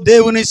కాలములో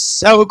దేవుని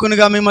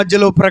సేవకునిగా మీ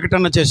మధ్యలో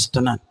ప్రకటన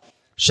చేస్తున్నాను.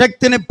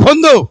 శక్తిని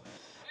పొందు,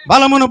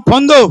 బలమును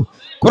పొందు,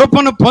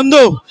 కృపను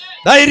పొందు,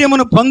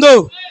 ధైర్యమును పొందు.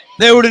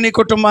 దేవుడు నీ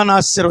కుటుంబాన్ని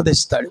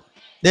ఆశీర్వదిస్తాడు.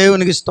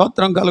 దేవునికి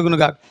స్తోత్రం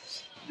కలుగునుగా.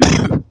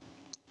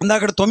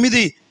 అక్కడ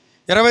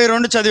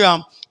 9:22 చదివాం.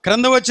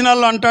 క్రింద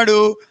వచనాల్లో అంటాడు,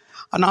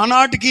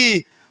 నానాటికి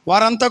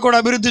వారంతా కూడా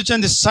అభివృద్ధి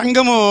చెంది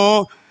సంఘము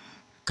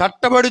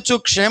కట్టబడుచు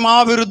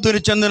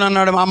క్షేమాభివృద్ధి చెందును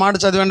అన్నాడు. ఆ మాట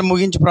చదివండి,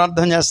 ముగించి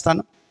ప్రార్థన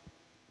చేస్తాను.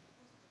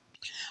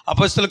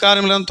 అపొస్తలుల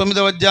కార్యములు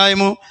 9వ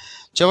అధ్యాయము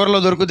చివరిలో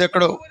దొరుకుతుంది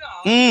ఎక్కడో.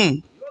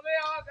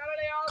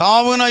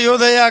 కావున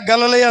యూదయ,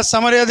 గలిలయ,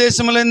 సమరయ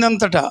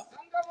దేశములందంతటా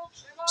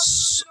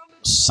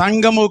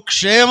సంఘము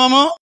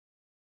క్షేమము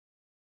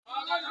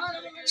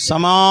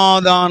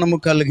సమాధానము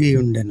కలిగి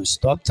ఉండెను.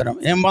 స్తోత్రం.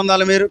 ఏం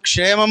పొందాలి మీరు?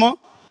 క్షేమము,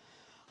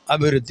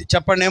 అభివృద్ధి.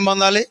 చెప్పండి, ఏం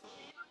పొందాలి?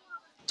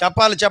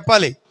 చెప్పాలి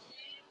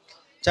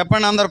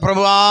చెప్పండి అందరు.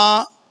 ప్రభువా,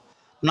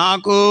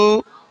 నాకు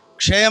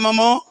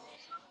క్షేమము,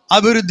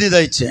 అభివృద్ధి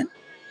దయచేయండి.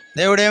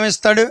 దేవుడు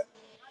ఏమిస్తాడు?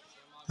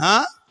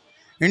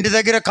 ఇంటి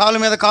దగ్గర కాలు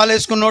మీద కాలు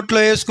వేసుకుని, నోట్లో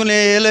వేసుకుని,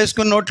 ఏలు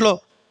వేసుకుని, నోట్లో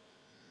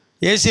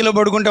ఏసీలో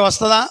పడుకుంటే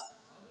వస్తుందా?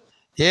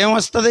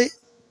 ఏమొస్తుంది?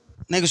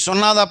 నీకు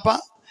సున్నా తప్ప.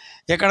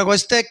 ఇక్కడికి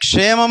వస్తే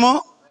క్షేమము,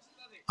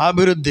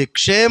 అభివృద్ధి.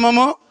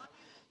 క్షేమము,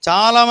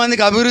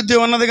 చాలామందికి అభివృద్ధి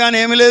ఉన్నది కానీ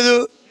ఏమి లేదు,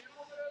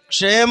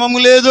 క్షేమము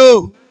లేదు.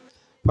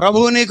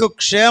 ప్రభువు నీకు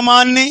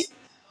క్షేమాన్ని,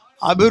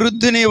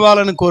 అభివృద్ధిని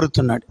ఇవ్వాలని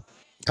కోరుతున్నాడు.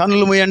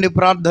 కన్నులు మూయండి,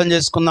 ప్రార్థన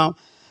చేసుకుందాం.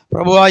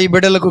 ప్రభువా, ఈ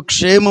బిడ్డలకు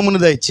క్షేమమును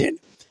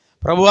దయచేయండి.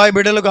 ప్రభువా, ఈ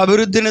బిడ్డలకు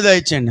అభివృద్ధిని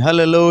దయచేయండి.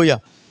 హల్లెలూయా,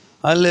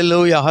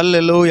 హల్లెలూయా,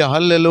 హల్లెలూయా,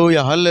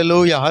 హల్లెలూయా,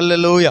 హల్లెలూయా,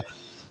 హల్లెలూయా.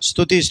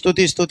 స్తుతి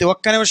స్తుతి స్తుతి.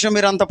 ఒక్క నిమిషం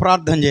మీరు అంత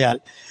ప్రార్థన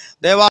చేయాలి.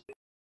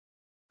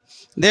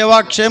 దేవా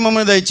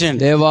క్షేమమును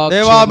దయచేయండి.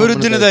 దేవా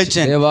అభివృద్ధిని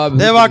దయచేయండి.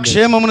 దేవా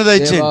క్షేమమును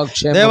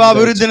దయచేయండి. దేవా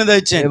అభివృద్ధిని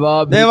దయచేయండి.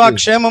 దేవా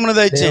క్షేమమును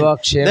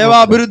దయచేయండి. దేవా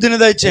అభివృద్ధిని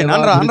దయచేయండి.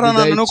 అనరా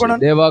నన్ను కూడా.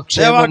 దేవా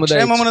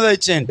క్షేమమును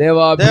దయచేయండి.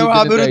 దేవా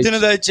అభివృద్ధిని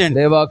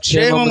దయచేయండి.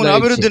 క్షేమమును,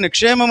 అభివృద్ధిని,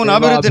 క్షేమమును,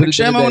 అభివృద్ధిని,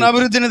 క్షేమమును,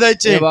 అభివృద్ధిని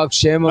దయచేయండి.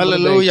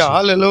 హల్లెలూయా,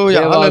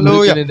 హల్లెలూయా,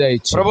 హల్లెలూయా.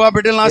 ప్రభువా,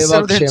 బిడ్డలను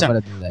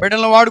ఆశీర్వదించండి.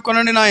 బిడ్డలను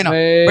వాడుకొనండి నాయన.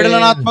 ఆమేన్.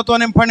 బిడ్డలను ఆత్మతో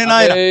నింపండి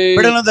నాయన. ఆమేన్.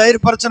 బిడ్డలను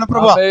ధైర్యపరచన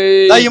ప్రభా.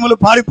 ఆమేన్. దయ్యములు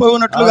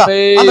పారిపోయినట్లుగా,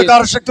 ఆమేన్.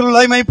 అంధకార శక్తులు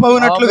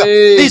లయమైపోయినట్లుగా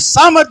ఆమేన్. నీ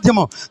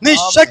సామర్థ్యము, నీ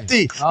ఆమేన్.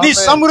 శక్తి, నీ ఆమేన్.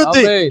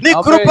 సమృద్ధి, ఆమేన్. నీ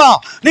కృప,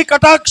 నీ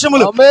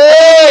కటాక్షములు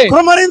ఆమేన్.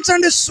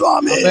 కుమ్మరించండి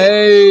స్వామి.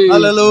 ఆమేన్.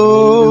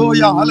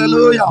 హల్లెలూయా,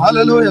 హల్లెలూయా,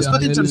 హల్లెలూయా.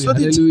 స్తుతించండి,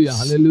 స్తుతించండి. హల్లెలూయా,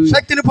 హల్లెలూయా.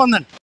 శక్తిని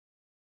పొందండి.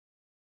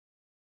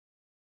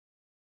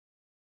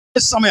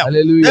 సమయం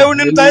హల్లెలూయా, దేవుడు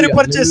నిన్ను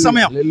ధైర్యపరిచే హల్లెలూయా,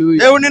 సమయం, హల్లెలూయా,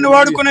 దేవుడు నిన్ను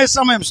వాడుకునే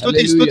సమయం.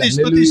 స్తుతి స్తుతి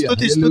స్తుతి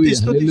స్తుతి స్తుతి స్తుతి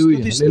స్తుతి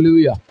స్తుతి.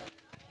 హల్లెలూయా,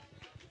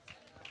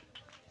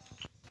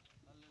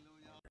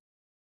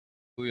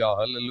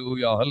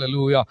 హల్లెలూయా,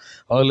 హల్లెలూయా,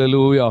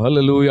 హల్లెలూయా,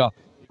 హల్లెలూయా.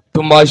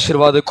 కుటుంబ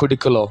ఆశీర్వాద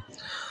కుడికలో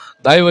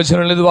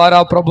దైవజనుల ద్వారా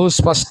ప్రభు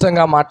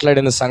స్పష్టంగా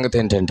మాట్లాడిన సంగతి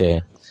ఏంటంటే,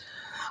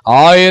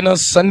 ఆయన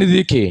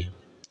సన్నిధికి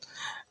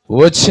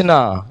వచ్చిన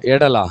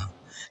ఎడల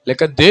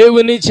లేక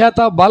దేవుని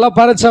చేత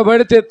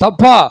బలపరచబడితే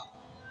తప్ప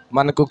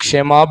మనకు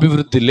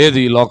క్షేమాభివృద్ధి లేదు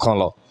ఈ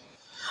లోకంలో.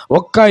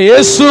 ఒక్క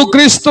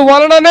యేసుక్రీస్తు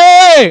వలననే,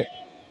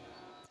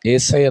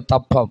 యేసయ్య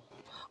తప్ప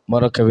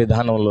మరొక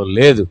విధానంలో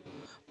లేదు.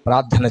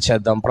 ప్రార్థన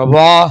చేద్దాం.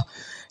 ప్రభువా,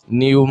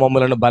 నీవు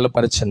మమ్మలను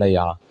బలపరచండి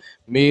అయ్యా,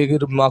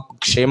 మీరు మాకు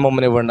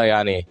క్షేమమునివ్వండి అయ్యా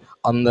అని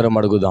అందరం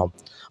అడుగుదాం.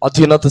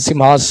 అత్యున్నత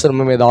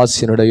సింహాసనం మీద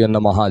ఆసీనుడై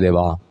ఉన్న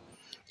మహాదేవా,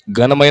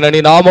 ఘనమైన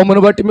నీ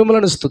నామమును బట్టి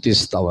మిమ్మల్ని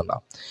స్తుతిస్తావన్నా.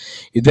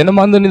 ఈ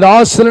దినమందు నీ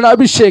దాసులను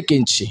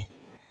అభిషేకించి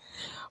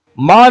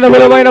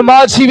మానవులమైన మా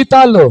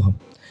జీవితాల్లో,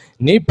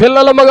 నీ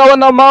పిల్లలముగా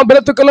ఉన్న మా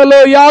బ్రతుకులలో,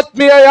 ఈ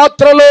ఆత్మీయ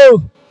యాత్రలో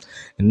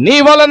నీ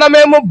వలన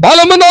మేము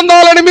బలము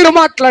నొందాలని మీరు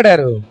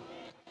మాట్లాడారు.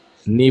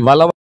 నీ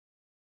వలన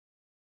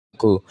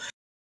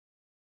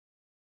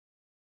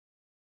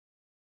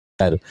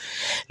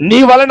నీ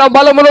వలన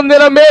బలము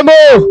నొందిన మేము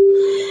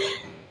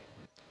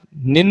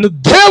నిన్ను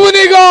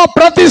దేవునిగా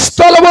ప్రతి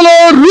స్థలములో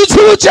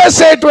రుజువు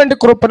చేసేటువంటి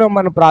కృపను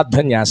మనం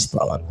ప్రార్థన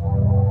చేస్తామని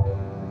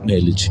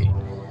మేలు చేయి.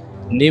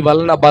 నీ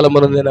వలన బలము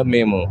నొందిన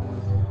మేము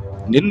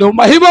నిన్ను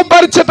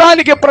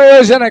మహిమపరచడానికి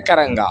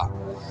ప్రయోజనకరంగా,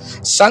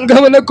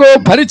 సంఘమునకు,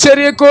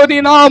 పరిచర్యకు, నీ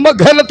నామ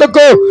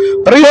ఘనతకు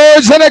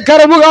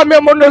ప్రయోజనకరముగా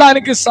మేము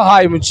ఉండడానికి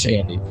సహాయం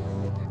చేయండి.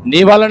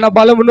 నీ వలన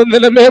బలము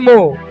నొందిన మేము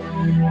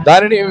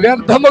దానిని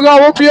వ్యర్థముగా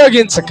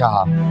ఉపయోగించక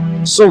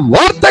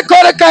సువార్త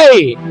కొరకై,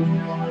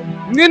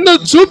 నిన్ను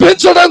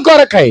చూపించడం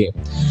కొరకై,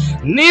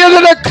 నీ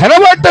ఎదుట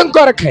కనబడటం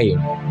కొరకై,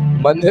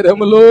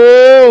 మందిరములో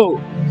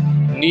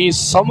నీ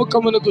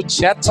సముఖమునకు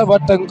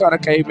చేర్చబడటం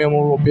కొరకై మేము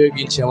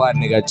ఉపయోగించే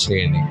వారినిగా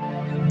చేయండి.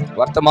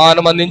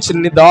 వర్తమానం అందించిన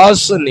నీ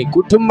దాసుని,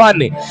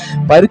 కుటుంబాన్ని,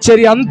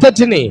 పరిచర్య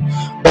అంతటిని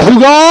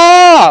బహుగా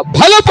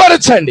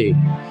బలపరచండి.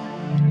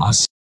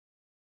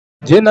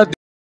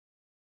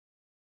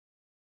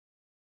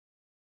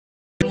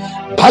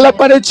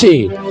 బలపరిచి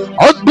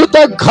అద్భుత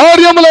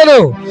కార్యములను,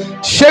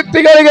 శక్తి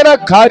కలిగిన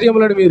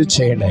కార్యములను మీరు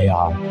చేయండి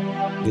అయ్యా.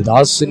 ఈ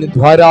దాసుని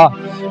ద్వారా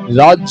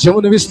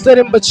రాజ్యమును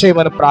విస్తరింప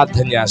చేయమని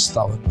ప్రార్థన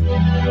చేస్తాము.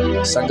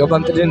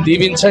 సంఘమంతటిని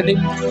దీవించండి.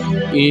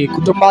 ఈ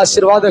కుటుంబ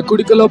ఆశీర్వాద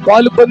కుడికలో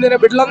పాలు పొందిన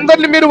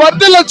బిడ్డలందరినీ మీరు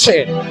వర్ధిల్ల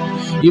చేయండి.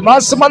 ఈ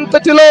మాసం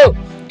అంతటిలో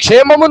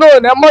క్షేమమును,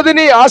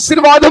 నెమ్మదిని,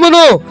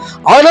 ఆశీర్వాదమును,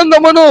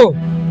 ఆనందమును,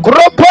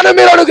 కృపను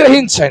మీరు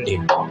అనుగ్రహించండి.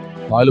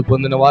 పాలు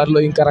పొందిన వారిలో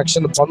ఇంకా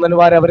రక్షణ పొందని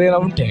వారు ఎవరైనా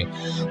ఉంటే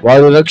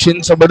వారు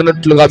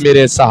రక్షించబడినట్లుగా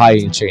మీరే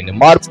సహాయం చేయండి.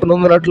 మార్పు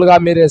నొందినట్లుగా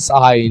మీరే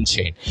సహాయం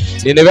చేయండి.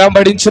 నేను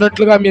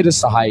వెంబడించినట్లుగా మీరు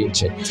సహాయం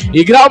చేయండి.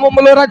 ఈ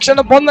గ్రామంలో రక్షణ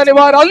పొందని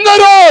వారు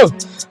అందరూ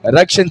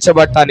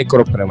రక్షించబడటానికి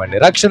కృపనివ్వండి.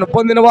 రక్షణ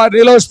పొందిన వారు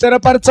నీలో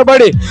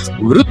స్థిరపరచబడి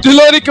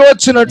వృద్ధిలోనికి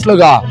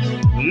వచ్చినట్లుగా,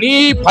 నీ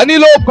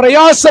పనిలో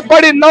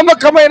ప్రయాసపడి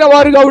నమ్మకమైన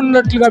వారుగా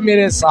ఉన్నట్లుగా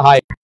మీరే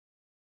సహాయం.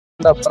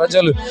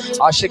 ప్రజలు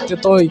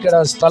ఆసక్తితో ఇక్కడ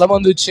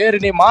స్థలమందు చేరి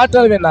నీ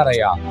మాటలు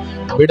విన్నారయ్యా.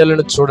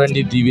 బిడ్డలను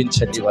చూడండి,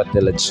 దీవించండి,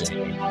 వర్ధిల్ల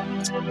చేయండి.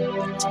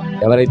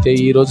 ఎవరైతే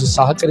ఈ రోజు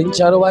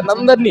సహకరించారో వారిని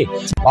అందరినీ,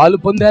 పాలు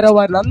పొందారో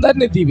వారిని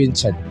అందరినీ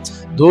దీవించండి.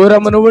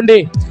 దూరమును ఉండి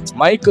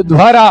మైక్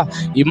ద్వారా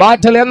ఈ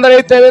మాటలు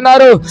ఎందరైతే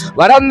విన్నారో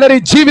వారందరి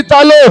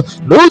జీవితాల్లో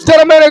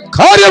నూతనమైన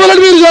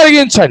కార్యములను మీరు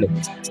జరిగించండి.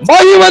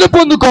 మహిమను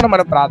పొందుకొని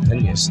మనం ప్రార్థన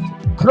చేస్తాం.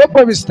 కృప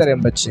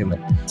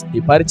విస్తరింపచేయమని ఈ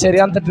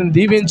పరిచర్య అంతటిని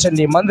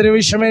దీవించండి. మందిరం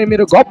విషయమై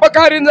మీరు గొప్ప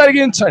కార్యం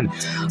జరిగించండి,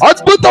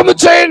 అద్భుతము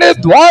చేయండి,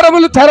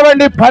 ద్వారములు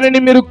తెరవండి, పనిని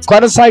మీరు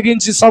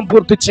కొనసాగించి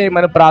సంపూర్తి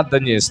చేయమని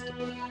ప్రార్థన చేస్తూ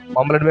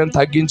మమ్మల్ని మేము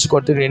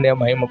తగ్గించుకుంటూ నేనే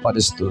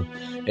మహిమపరుస్తూ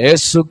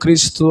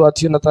యేసుక్రీస్తు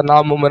అత్యున్నత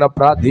నామమున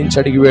ప్రార్థించి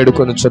అడిగి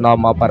వేడుకొనుచున్నాం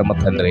మా పరమ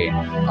తండ్రి.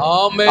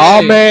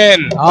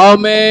 ఆమేన్,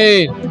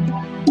 ఆమేన్.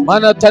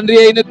 మన తండ్రి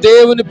అయిన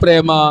దేవుని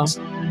ప్రేమ,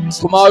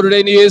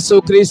 కుమారుడైన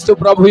యేసుక్రీస్తు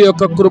ప్రభు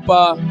యొక్క కృప,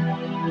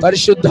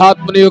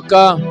 పరిశుద్ధాత్మని యొక్క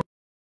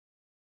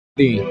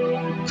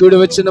కూడి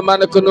వచ్చిన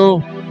మనకును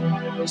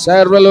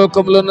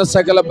సర్వలోకంలో ఉన్న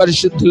సకల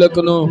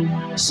పరిశుద్ధులకును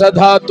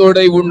సదా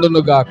తోడై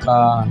ఉండును గాక.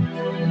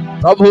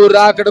 ప్రభు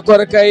రాకడ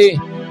కొరకై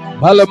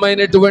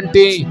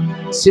బలమైనటువంటి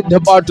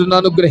సిద్ధపాటును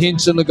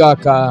అనుగ్రహించును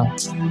గాక.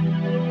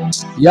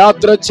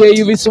 యాత్ర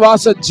చేయు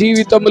విశ్వాస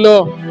జీవితంలో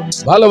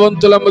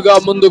బలవంతులముగా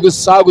ముందుకు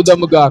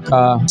సాగుదము గాక.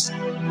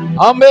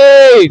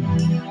 ఆమేన్,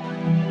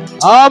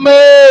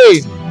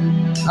 ఆమేన్.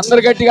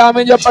 అందరు గట్టిగా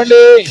ఆమేన్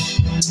చెప్పండి.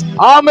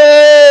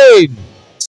 ఆమేన్.